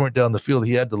 his eyes weren't down the field.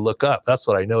 He had to look up. That's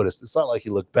what I noticed. It's not like he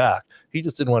looked back. He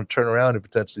just didn't want to turn around and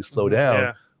potentially slow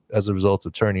down as a result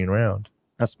of turning around.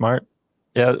 That's smart.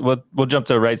 Yeah, we'll jump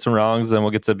to rights and wrongs, then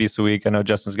we'll get to Beast of the Week. I know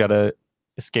Justin's got to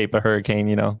escape a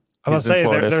hurricane, I was going to say,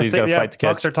 Florida, so he's got to fight to catch.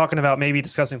 Bucks are talking about maybe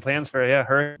discussing plans for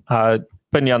hurricane.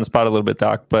 Putting you on the spot a little bit,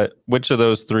 Doc, but which of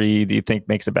those three do you think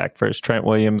makes it back first? Trent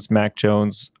Williams, Mac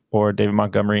Jones, or David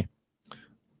Montgomery?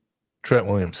 Trent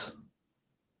Williams.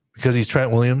 Because he's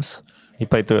Trent Williams. He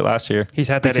played through it last year. He's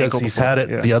had that because he's had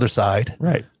it the other side.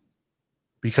 Right.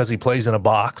 Because he plays in a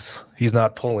box. He's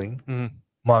not pulling. Mm-hmm.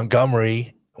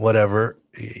 Montgomery, whatever,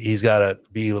 he's got to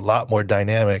be a lot more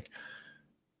dynamic.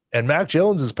 And Mac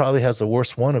Jones probably has the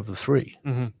worst one of the three.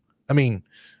 Mm-hmm. I mean,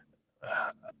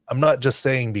 I'm not just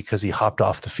saying because he hopped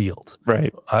off the field.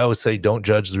 Right. I always say don't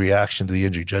judge the reaction to the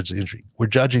injury, judge the injury. We're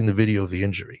judging the video of the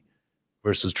injury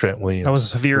versus Trent Williams. That was a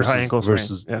severe high ankle sprain.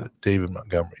 Versus David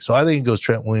Montgomery. So I think it goes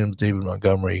Trent Williams, David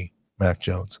Montgomery, Mac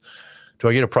Jones. Do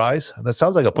I get a prize? That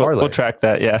sounds like a parlay. We'll track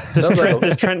that, yeah.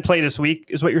 Does Trent play this week,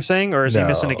 is what you're saying, or is he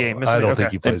missing a game? I don't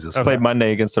think he plays this week. Played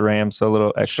Monday against the Rams, so a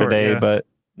little extra day, but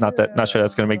not sure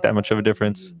that's going to make that much of a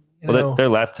difference. Their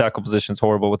left tackle position is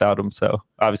horrible without him, so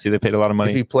obviously they paid a lot of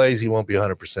money. If he plays, he won't be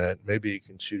 100%. Maybe he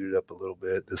can shoot it up a little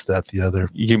bit, this, that, the other.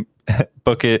 You can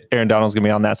book it. Aaron Donald's going to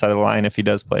be on that side of the line if he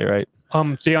does play, right?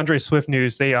 DeAndre Swift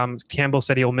news. Campbell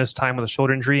said he'll miss time with a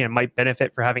shoulder injury and might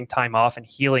benefit for having time off and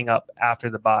healing up after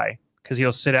the bye, because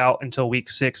he'll sit out until week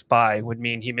 6 bye would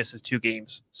mean he misses 2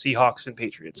 games, Seahawks and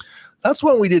Patriots. That's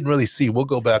one we didn't really see. We'll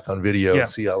go back on video and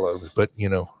see how long. But,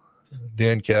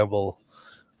 Dan Campbell.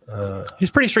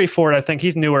 He's pretty straightforward. I think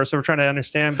he's newer, so we're trying to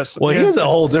understand. But he has a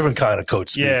whole different kind of coach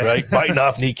speak, right? Biting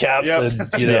off kneecaps and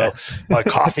my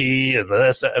coffee and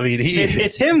this. I mean,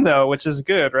 it's him though, which is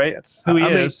good, right? It's who he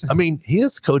is. I mean,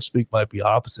 his coach speak might be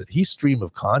opposite. He's stream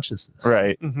of consciousness,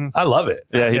 right? Mm-hmm. I love it.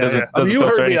 Yeah, he doesn't. I mean, you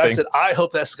heard me. I said, I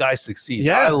hope that guy succeeds.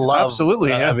 Yeah, I love.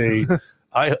 Absolutely. I mean,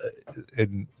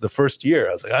 in the first year,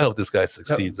 I was like, I hope this guy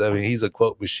succeeds. I mean, he's a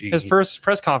quote machine. His first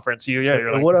press conference,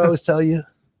 you're like, what I always tell you.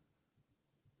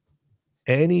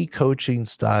 Any coaching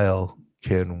style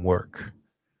can work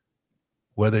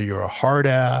whether you're a hard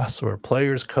ass or a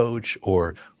player's coach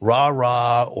or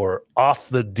rah-rah or off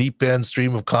the deep end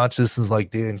stream of consciousness like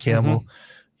Dan Campbell,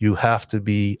 you have to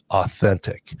be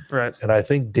authentic. Right. And I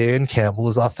think Dan Campbell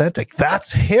is authentic.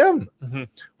 That's him.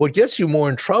 What gets you more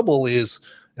in trouble is,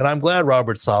 and I'm glad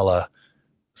Robert Saleh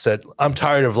said, I'm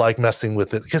tired of like messing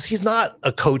with it, because he's not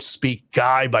a coach speak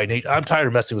guy by nature. I'm tired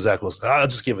of messing with Zach Wilson. I'll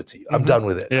just give it to you. I'm done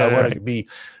with it. Yeah, I want to be,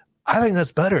 I think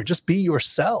that's better. Just be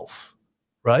yourself,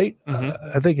 right?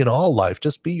 I think in all life,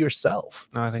 just be yourself.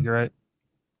 No, I think you're right.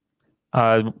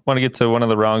 I want to get to one of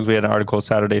the wrongs. We had an article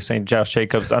Saturday saying Josh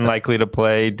Jacobs unlikely to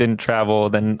play, didn't travel,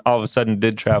 then all of a sudden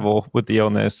did travel with the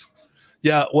illness.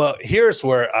 Yeah, well, here's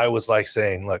where I was like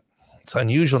saying, look, it's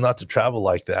unusual not to travel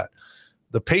like that.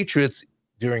 The Patriots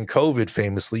during COVID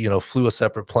famously, flew a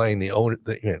separate plane.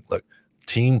 Look,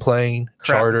 team plane,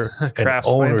 charter, and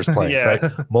owners' planes, right?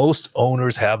 Most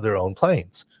owners have their own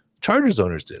planes. Chargers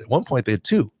owners did. At one point, they had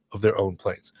 2 of their own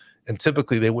planes, and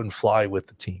typically they wouldn't fly with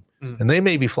the team. And they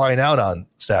may be flying out on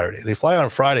Saturday. They fly on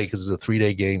Friday because it's a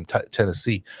 3-day game,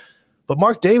 Tennessee. But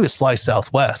Mark Davis flies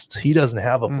Southwest. He doesn't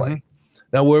have a plane.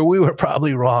 Now, where we were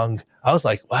probably wrong, I was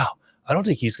like, wow, I don't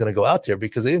think he's going to go out there,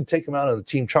 because they didn't take him out on the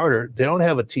team charter. They don't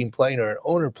have a team plane or an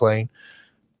owner plane.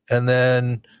 And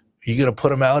then you're going to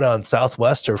put him out on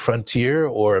Southwest or Frontier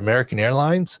or American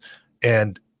Airlines.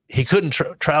 And he couldn't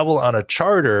travel on a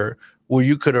charter where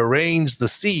you could arrange the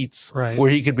seats where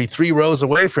he could be 3 rows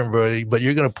away from everybody, but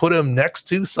you're going to put him next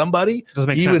to somebody,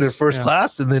 even in first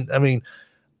class. And then,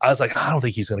 I was like, I don't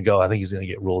think he's going to go. I think he's going to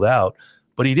get ruled out.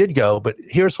 But he did go. But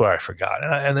here's where I forgot.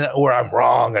 And then where I'm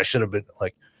wrong, I should have been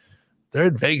like, they're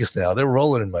in Vegas now. They're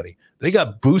rolling in money. They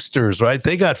got boosters, right?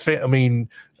 They got, you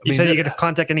said you could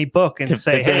contact any book and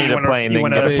say, hey, you want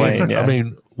to plane. Yeah.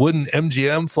 Wouldn't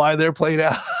MGM fly their plane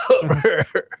out?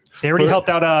 They already helped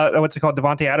out. What's it called?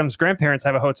 Devontae Adams' grandparents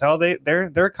have a hotel.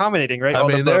 They're accommodating,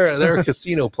 right? They're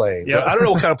casino planes. I don't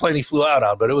know what kind of plane he flew out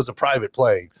on, but it was a private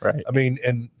plane. Right.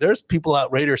 And there's people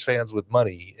out, Raiders fans with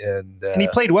money, and he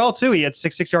played well too. He had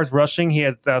 66 yards rushing. He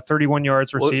had 31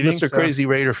 yards receiving. Mr. Crazy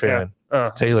Raider fan,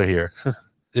 Taylor here.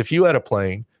 If you had a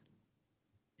plane,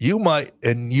 you might,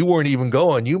 and you weren't even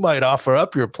going, you might offer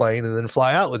up your plane and then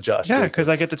fly out with Josh. Yeah, because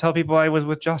I get to tell people I was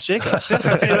with Josh Jacobs.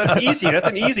 That's easy. That's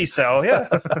an easy sell. Yeah,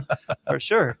 for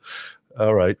sure.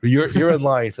 All right. You're in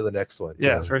line for the next one.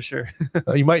 Yeah, for sure.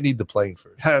 You might need the plane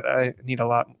first. I need a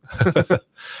lot.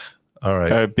 All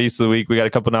right. Beast of the week. We got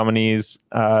a couple nominees.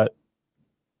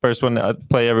 First one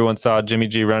play everyone saw, Jimmy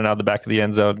G running out the back of the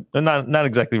end zone. Not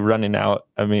exactly running out.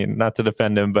 Not to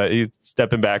defend him, but he's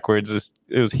stepping backwards.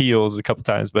 It was heels a couple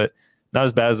times, but not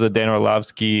as bad as the Dan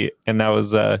Orlovsky. And that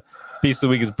was Beast of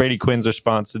the week is Brady Quinn's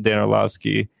response to Dan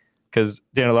Orlovsky, because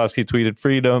Dan Orlovsky tweeted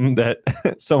freedom, that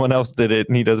someone else did it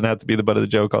and he doesn't have to be the butt of the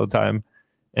joke all the time.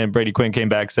 And Brady Quinn came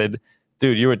back, said,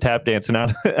 dude, you were tap dancing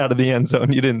out of the end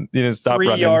zone. You didn't stop 3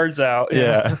 running. yards out.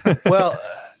 Yeah. Well,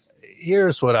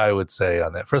 here's what I would say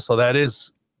on that. First of all, that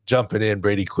is jumping in,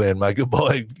 Brady Quinn, my good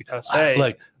boy.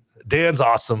 Like, Dan's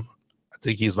awesome. I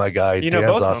think he's my guy. Dan's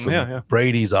both awesome. of them. Yeah.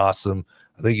 Brady's awesome.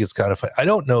 I think it's kind of fun. I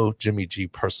don't know Jimmy G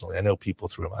personally. I know people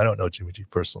through him. I don't know Jimmy G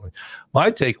personally. My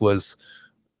take was,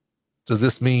 does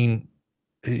this mean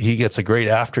he gets a great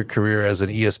after career as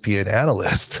an ESPN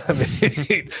analyst?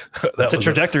 That's a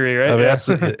trajectory,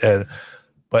 right?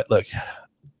 But look,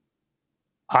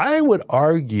 I would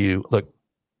argue,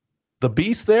 the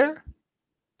beast there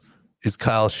is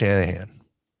Kyle Shanahan,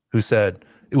 who said,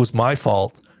 it was my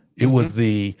fault. It was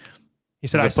he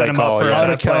said I set him up for an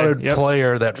unaccounted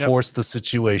player that Yep. forced the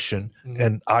situation,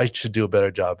 and I should do a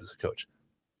better job as a coach.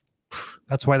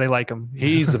 That's why they like him.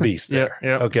 He's the beast there.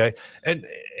 Okay. And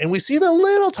we see the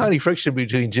little tiny friction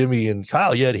between Jimmy and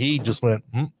Kyle, yet he just went,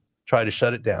 try to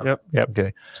shut it down. Yep.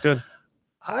 Okay. It's good.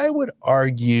 I would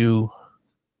argue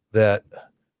that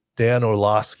Dan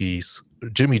Orlovsky's,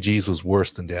 Jimmy G's was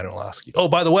worse than Dan Orlovsky. Oh,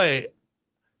 by the way,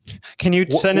 can you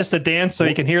send us to Dan so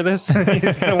he can hear this? He's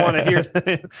going to want to hear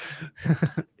this.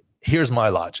 Here's my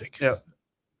logic. Yeah.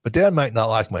 But Dan might not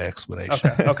like my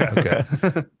explanation. Okay.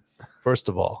 First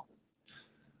of all,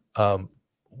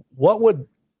 what would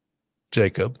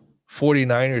Jacob,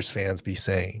 49ers fans, be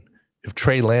saying if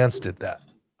Trey Lance did that?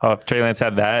 Oh, if Trey Lance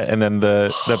had that, and then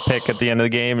the pick at the end of the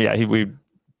game, we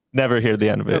never hear the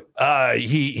end of it.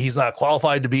 He's not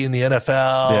qualified to be in the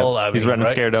NFL. Yeah. He's running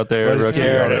scared out there. Running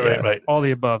scared, right. All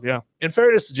the above, yeah. In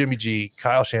fairness to Jimmy G,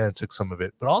 Kyle Shanahan took some of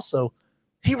it, but also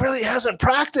he really hasn't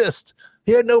practiced.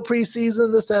 He had no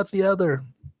preseason, this, that, the other.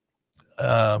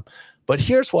 But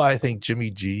here's why I think Jimmy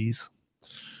G's,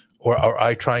 or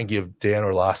I try and give Dan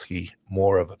Orlovsky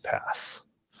more of a pass.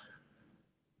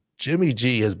 Jimmy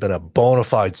G has been a bona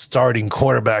fide starting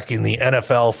quarterback in the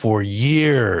NFL for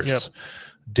years. Yep.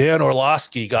 Dan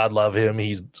Orlovsky, God love him.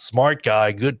 He's a smart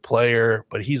guy, good player,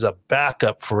 but he's a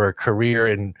backup for a career.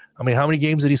 And I mean, how many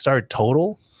games did he start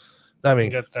total? I mean,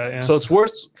 Get that, yeah. so it's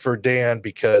worse for Dan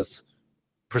because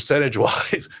percentage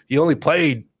wise, he only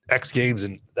played X games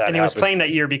and that. And he was happened. playing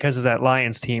that year because of that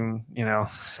Lions team,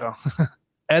 so.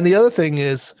 And the other thing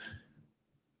is,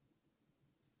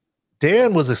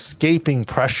 Dan was escaping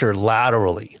pressure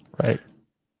laterally. Right.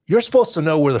 You're supposed to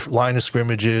know where the line of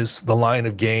scrimmage is, the line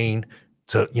of gain.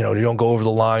 To you don't go over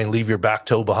the line, leave your back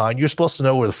toe behind. You're supposed to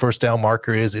know where the first down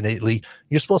marker is innately.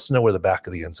 You're supposed to know where the back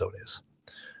of the end zone is.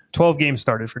 12 games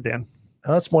started for Dan.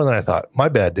 Oh, that's more than I thought. My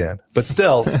bad, Dan. But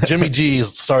still, Jimmy G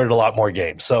has started a lot more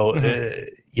games. So,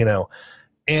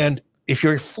 and if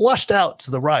you're flushed out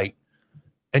to the right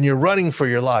and you're running for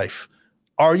your life,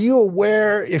 are you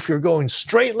aware if you're going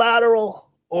straight lateral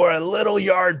or a little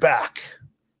yard back?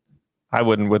 I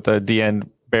wouldn't with the D end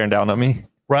bearing down on me.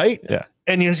 Right? Yeah.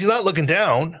 And he's not looking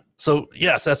down. So,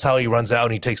 yes, that's how he runs out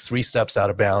and he takes 3 steps out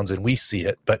of bounds and we see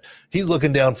it. But he's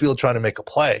looking downfield trying to make a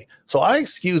play. So I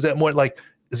excuse that more like,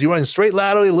 is he running straight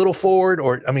laterally, a little forward?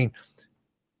 Or, I mean,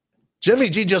 Jimmy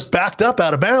G just backed up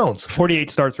out of bounds.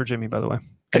 48 starts for Jimmy, by the way.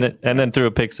 And then threw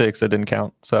a pick 6 that didn't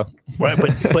count. So Right.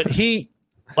 But he,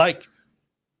 like,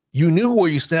 you knew where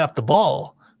you snapped the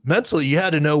ball. Mentally, you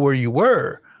had to know where you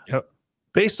were. Yep.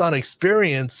 Based on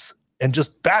experience and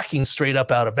just backing straight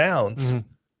up out of bounds,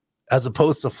 as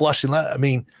opposed to flushing. I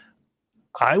mean,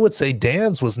 I would say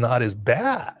Dan's was not as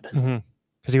bad.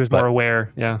 Because he was more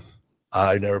aware. Yeah.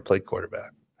 I never played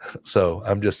quarterback. So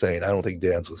I'm just saying, I don't think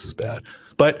Dan's was as bad.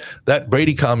 But that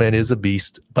Brady comment is a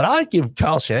beast. But I give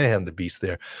Kyle Shanahan the beast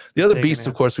there. The other beast,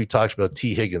 of course, we talked about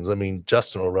T. Higgins. I mean,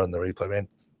 Justin will run the replay, man.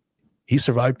 He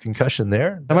survived concussion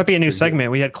there. That might be a new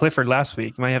segment. We had Clifford last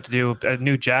week. You might have to do a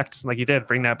new Jacked like you did.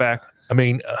 Bring that back. I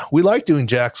mean, we like doing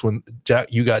jacks when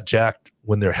you got jacked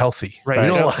when they're healthy. Right. We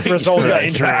You don't know, like result you got of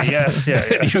injury. jacked. Yes.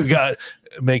 Yeah. You got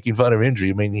making fun of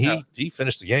injury. I mean, he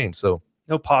finished the game. So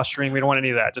No posturing. We don't want any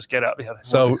of that. Just get up. Yeah.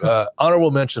 So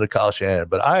honorable mention to Kyle Shanahan,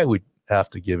 but I would have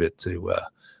to give it to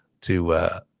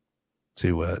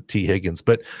T. Higgins.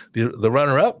 But the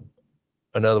runner-up,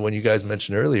 another one you guys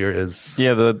mentioned earlier is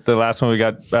the last one we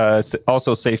got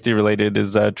also safety related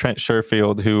is Trent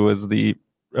Sherfield, who was the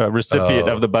recipient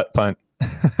of the butt punt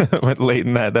went late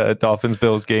in that Dolphins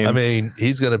Bills game. I mean,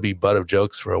 he's going to be butt of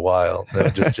jokes for a while.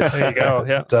 Just there you go.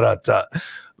 Yeah. Da-da-da.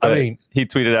 I mean, he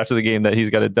tweeted after the game that he's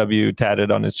got a W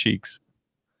tatted on his cheeks.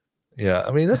 Yeah,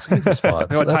 I mean that's a good response.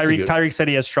 Tyreek said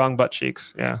he has strong butt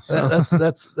cheeks. Yeah, so.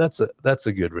 that's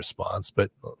a good response.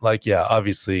 But like, yeah,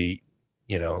 obviously,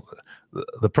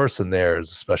 the person there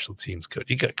is a special teams coach.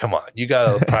 You got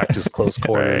to practice close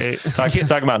quarters. Right. Talking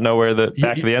about know where the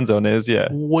back of the end zone is. Yeah.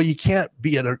 Well, you can't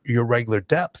be at your regular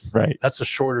depth. Right. That's a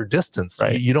shorter distance.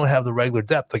 Right. You don't have the regular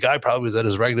depth. The guy probably was at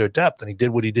his regular depth and he did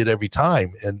what he did every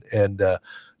time. And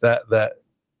that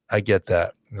I get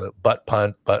that. Butt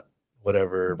punt,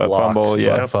 whatever, butt block, fumble,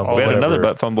 butt fumble, we had whatever. another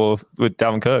butt fumble with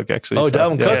Dalvin Cook actually. Oh,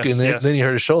 Dalvin Cook, and then you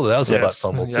hurt his shoulder. That was a butt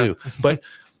fumble too. But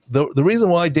the reason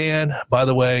why, Dan, by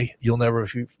the way, you'll never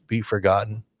be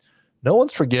forgotten. No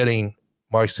one's forgetting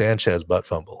Mark Sanchez butt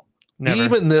fumble. Never.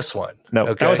 Even this one. No,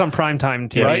 okay. That was on primetime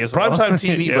TV, right? As well. Primetime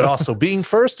TV, but also being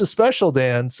first is special,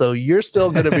 Dan. So you're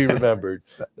still going to be remembered.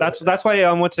 That's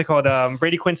why what's it called?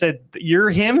 Brady Quinn said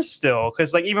you're him still,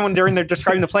 because like even when during they're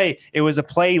describing the play, it was a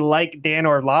play like Dan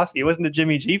Orlovsky. It wasn't the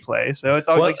Jimmy G play. So it's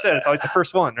always like I said, it's always the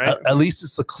first one, right? At least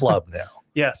it's a club now.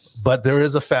 Yes, but there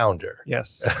is a founder.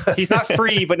 Yes, he's not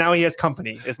free, but now he has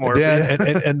company. It's more. Dan,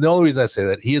 and the only reason I say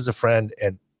that, he is a friend,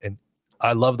 and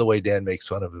I love the way Dan makes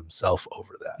fun of himself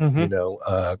over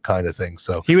that, kind of thing.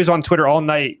 So he was on Twitter all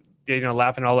night,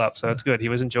 laughing all up. So it's good. He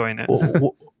was enjoying it.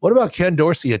 What about Ken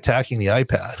Dorsey attacking the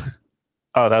iPad?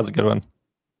 Oh, that was a good one.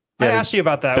 I asked you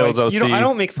about that. Bill's OC. I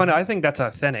don't make fun of. I think that's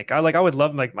authentic. I would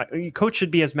love my coach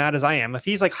should be as mad as I am. If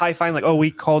he's like high fiving, like, oh,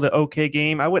 we called it okay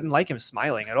game. I wouldn't like him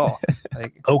smiling at all.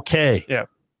 Like, okay. Yeah.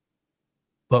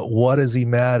 But what is he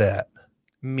mad at?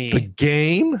 Me. The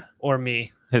game or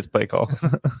me? His play call.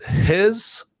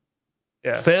 His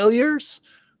failures.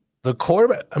 The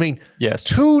quarterback. I mean, yes.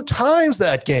 2 times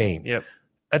that game. Yep.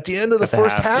 At the end of the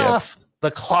first half,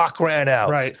 the clock ran out.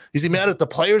 Right. Is he mad at the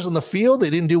players on the field? They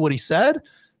didn't do what he said?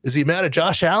 Is he mad at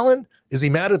Josh Allen? Is he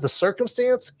mad at the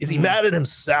circumstance? Is he mad at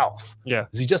himself? Yeah.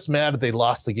 Is he just mad that they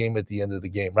lost the game at the end of the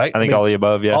game? Right. I think all the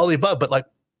above. Yeah. All the above. But like,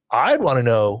 I'd want to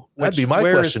know. That'd be my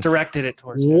question. Directed it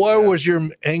towards. Where was your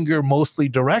anger mostly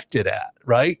directed at?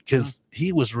 Right. Because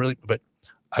he was really. But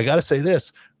I got to say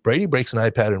this: Brady breaks an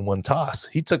iPad in one toss.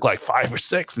 He took like 5 or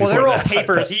 6. Well, they're all that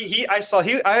papers.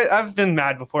 iPad. I've been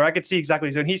mad before. I could see exactly what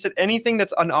he's doing. He said anything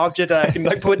that's an object that I can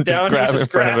like put down, grab he's in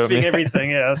just front of him, grasping yeah.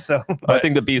 everything. Yeah. So I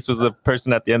think the beast was the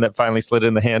person at the end that finally slid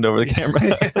in the hand over the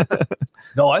camera.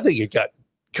 No, I think it got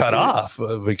cut off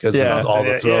because of all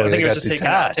the throwing. I think it it got was just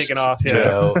detached, taken off. you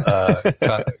know,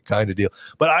 kind of deal.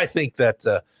 But I think that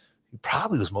he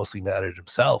probably was mostly mad at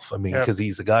himself. I mean, because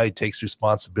he's the guy who takes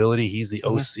responsibility. He's the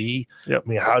OC. Yep. I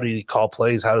mean, how do you call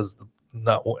plays? How does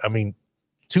not? I mean,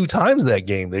 2 times that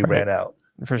game they ran out.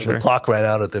 For sure. The clock ran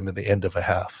out at them at the end of a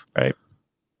half. Right.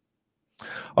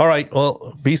 All right.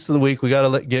 Well, Beast of the Week, we got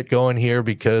to get going here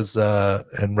because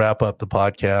and wrap up the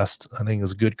podcast. I think it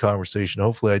was a good conversation.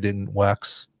 Hopefully I didn't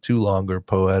wax too long or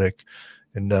poetic.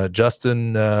 And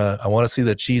Justin, I want to see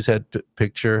that cheesehead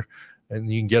picture, and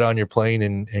you can get on your plane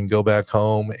and go back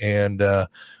home. And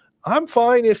I'm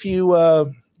fine if you,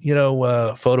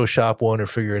 Photoshop one or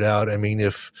figure it out. I mean,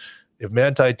 if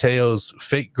Manti Te'o's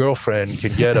fake girlfriend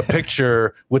can get a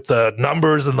picture with the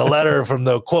numbers and the letter from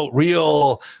the quote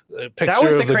real picture that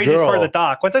was the of the craziest girl. part of the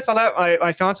doc. Once I saw that,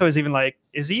 my fiance was even like,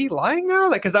 "Is he lying now?"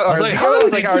 Like, because that I was like, how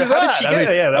did he do how that? did she I get mean-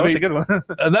 it? Yeah, that I was mean, a good one.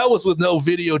 And that was with no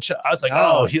video. I was like,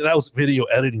 Oh. that was video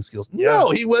editing skills. Yeah.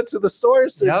 No, he went to the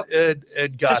source and, Yep.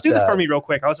 and got Just do this that. for me real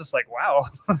quick. I was just like, wow.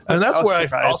 And that's I was where I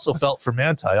surprised. also felt for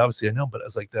Manti. Obviously, I know, but I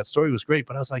was like, that story was great.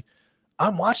 But I was like,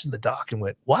 I'm watching the doc and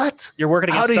went, what? You're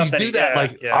working How against did stuff you do that? Yeah,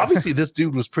 Like, yeah. obviously, this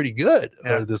dude was pretty good,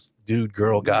 Yeah. or this dude,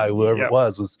 girl, guy, whoever Yep. it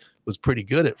was pretty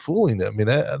good at fooling them. I mean,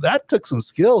 that took some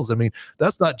skills. I mean,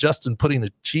 that's not Justin putting a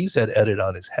cheesehead edit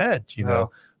on his head. You know,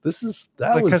 this is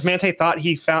that because was Manti thought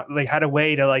he found like had a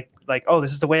way to like oh,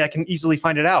 this is the way I can easily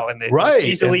find it out, and it Right. was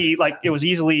easily it was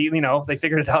easily they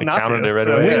figured it out They not counted to. it right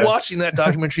So, away. we yeah. watching that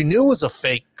documentary knew it was a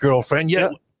fake girlfriend. Yet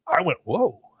Yep. I went,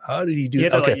 whoa. How did he do He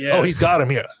that? had to, Okay. yeah. Oh, he's got him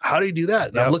here. How did he do that?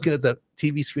 And I'm Yep. looking at the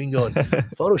TV screen going,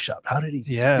 Photoshop. How did he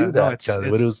Yeah, do no, that? it's- But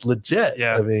it's- it was legit.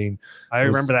 Yeah. I mean, I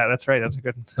was- remember that. That's right. That's a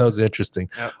good. that was interesting.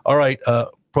 Yep. All right.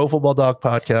 Pro Football Doc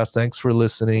Podcast. Thanks for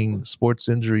listening. Sports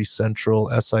Injury Central,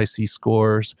 SIC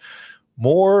scores.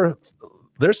 More.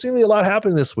 There's seeming to be a lot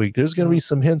happening this week. There's going to be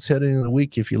some hints heading in the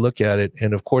week if you look at it.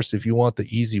 And of course, if you want the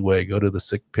easy way, go to the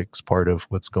sick picks part of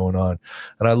what's going on.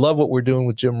 And I love what we're doing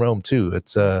with Jim Rome too.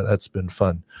 It's that's been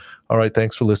fun. All right.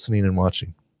 Thanks for listening and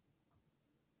watching.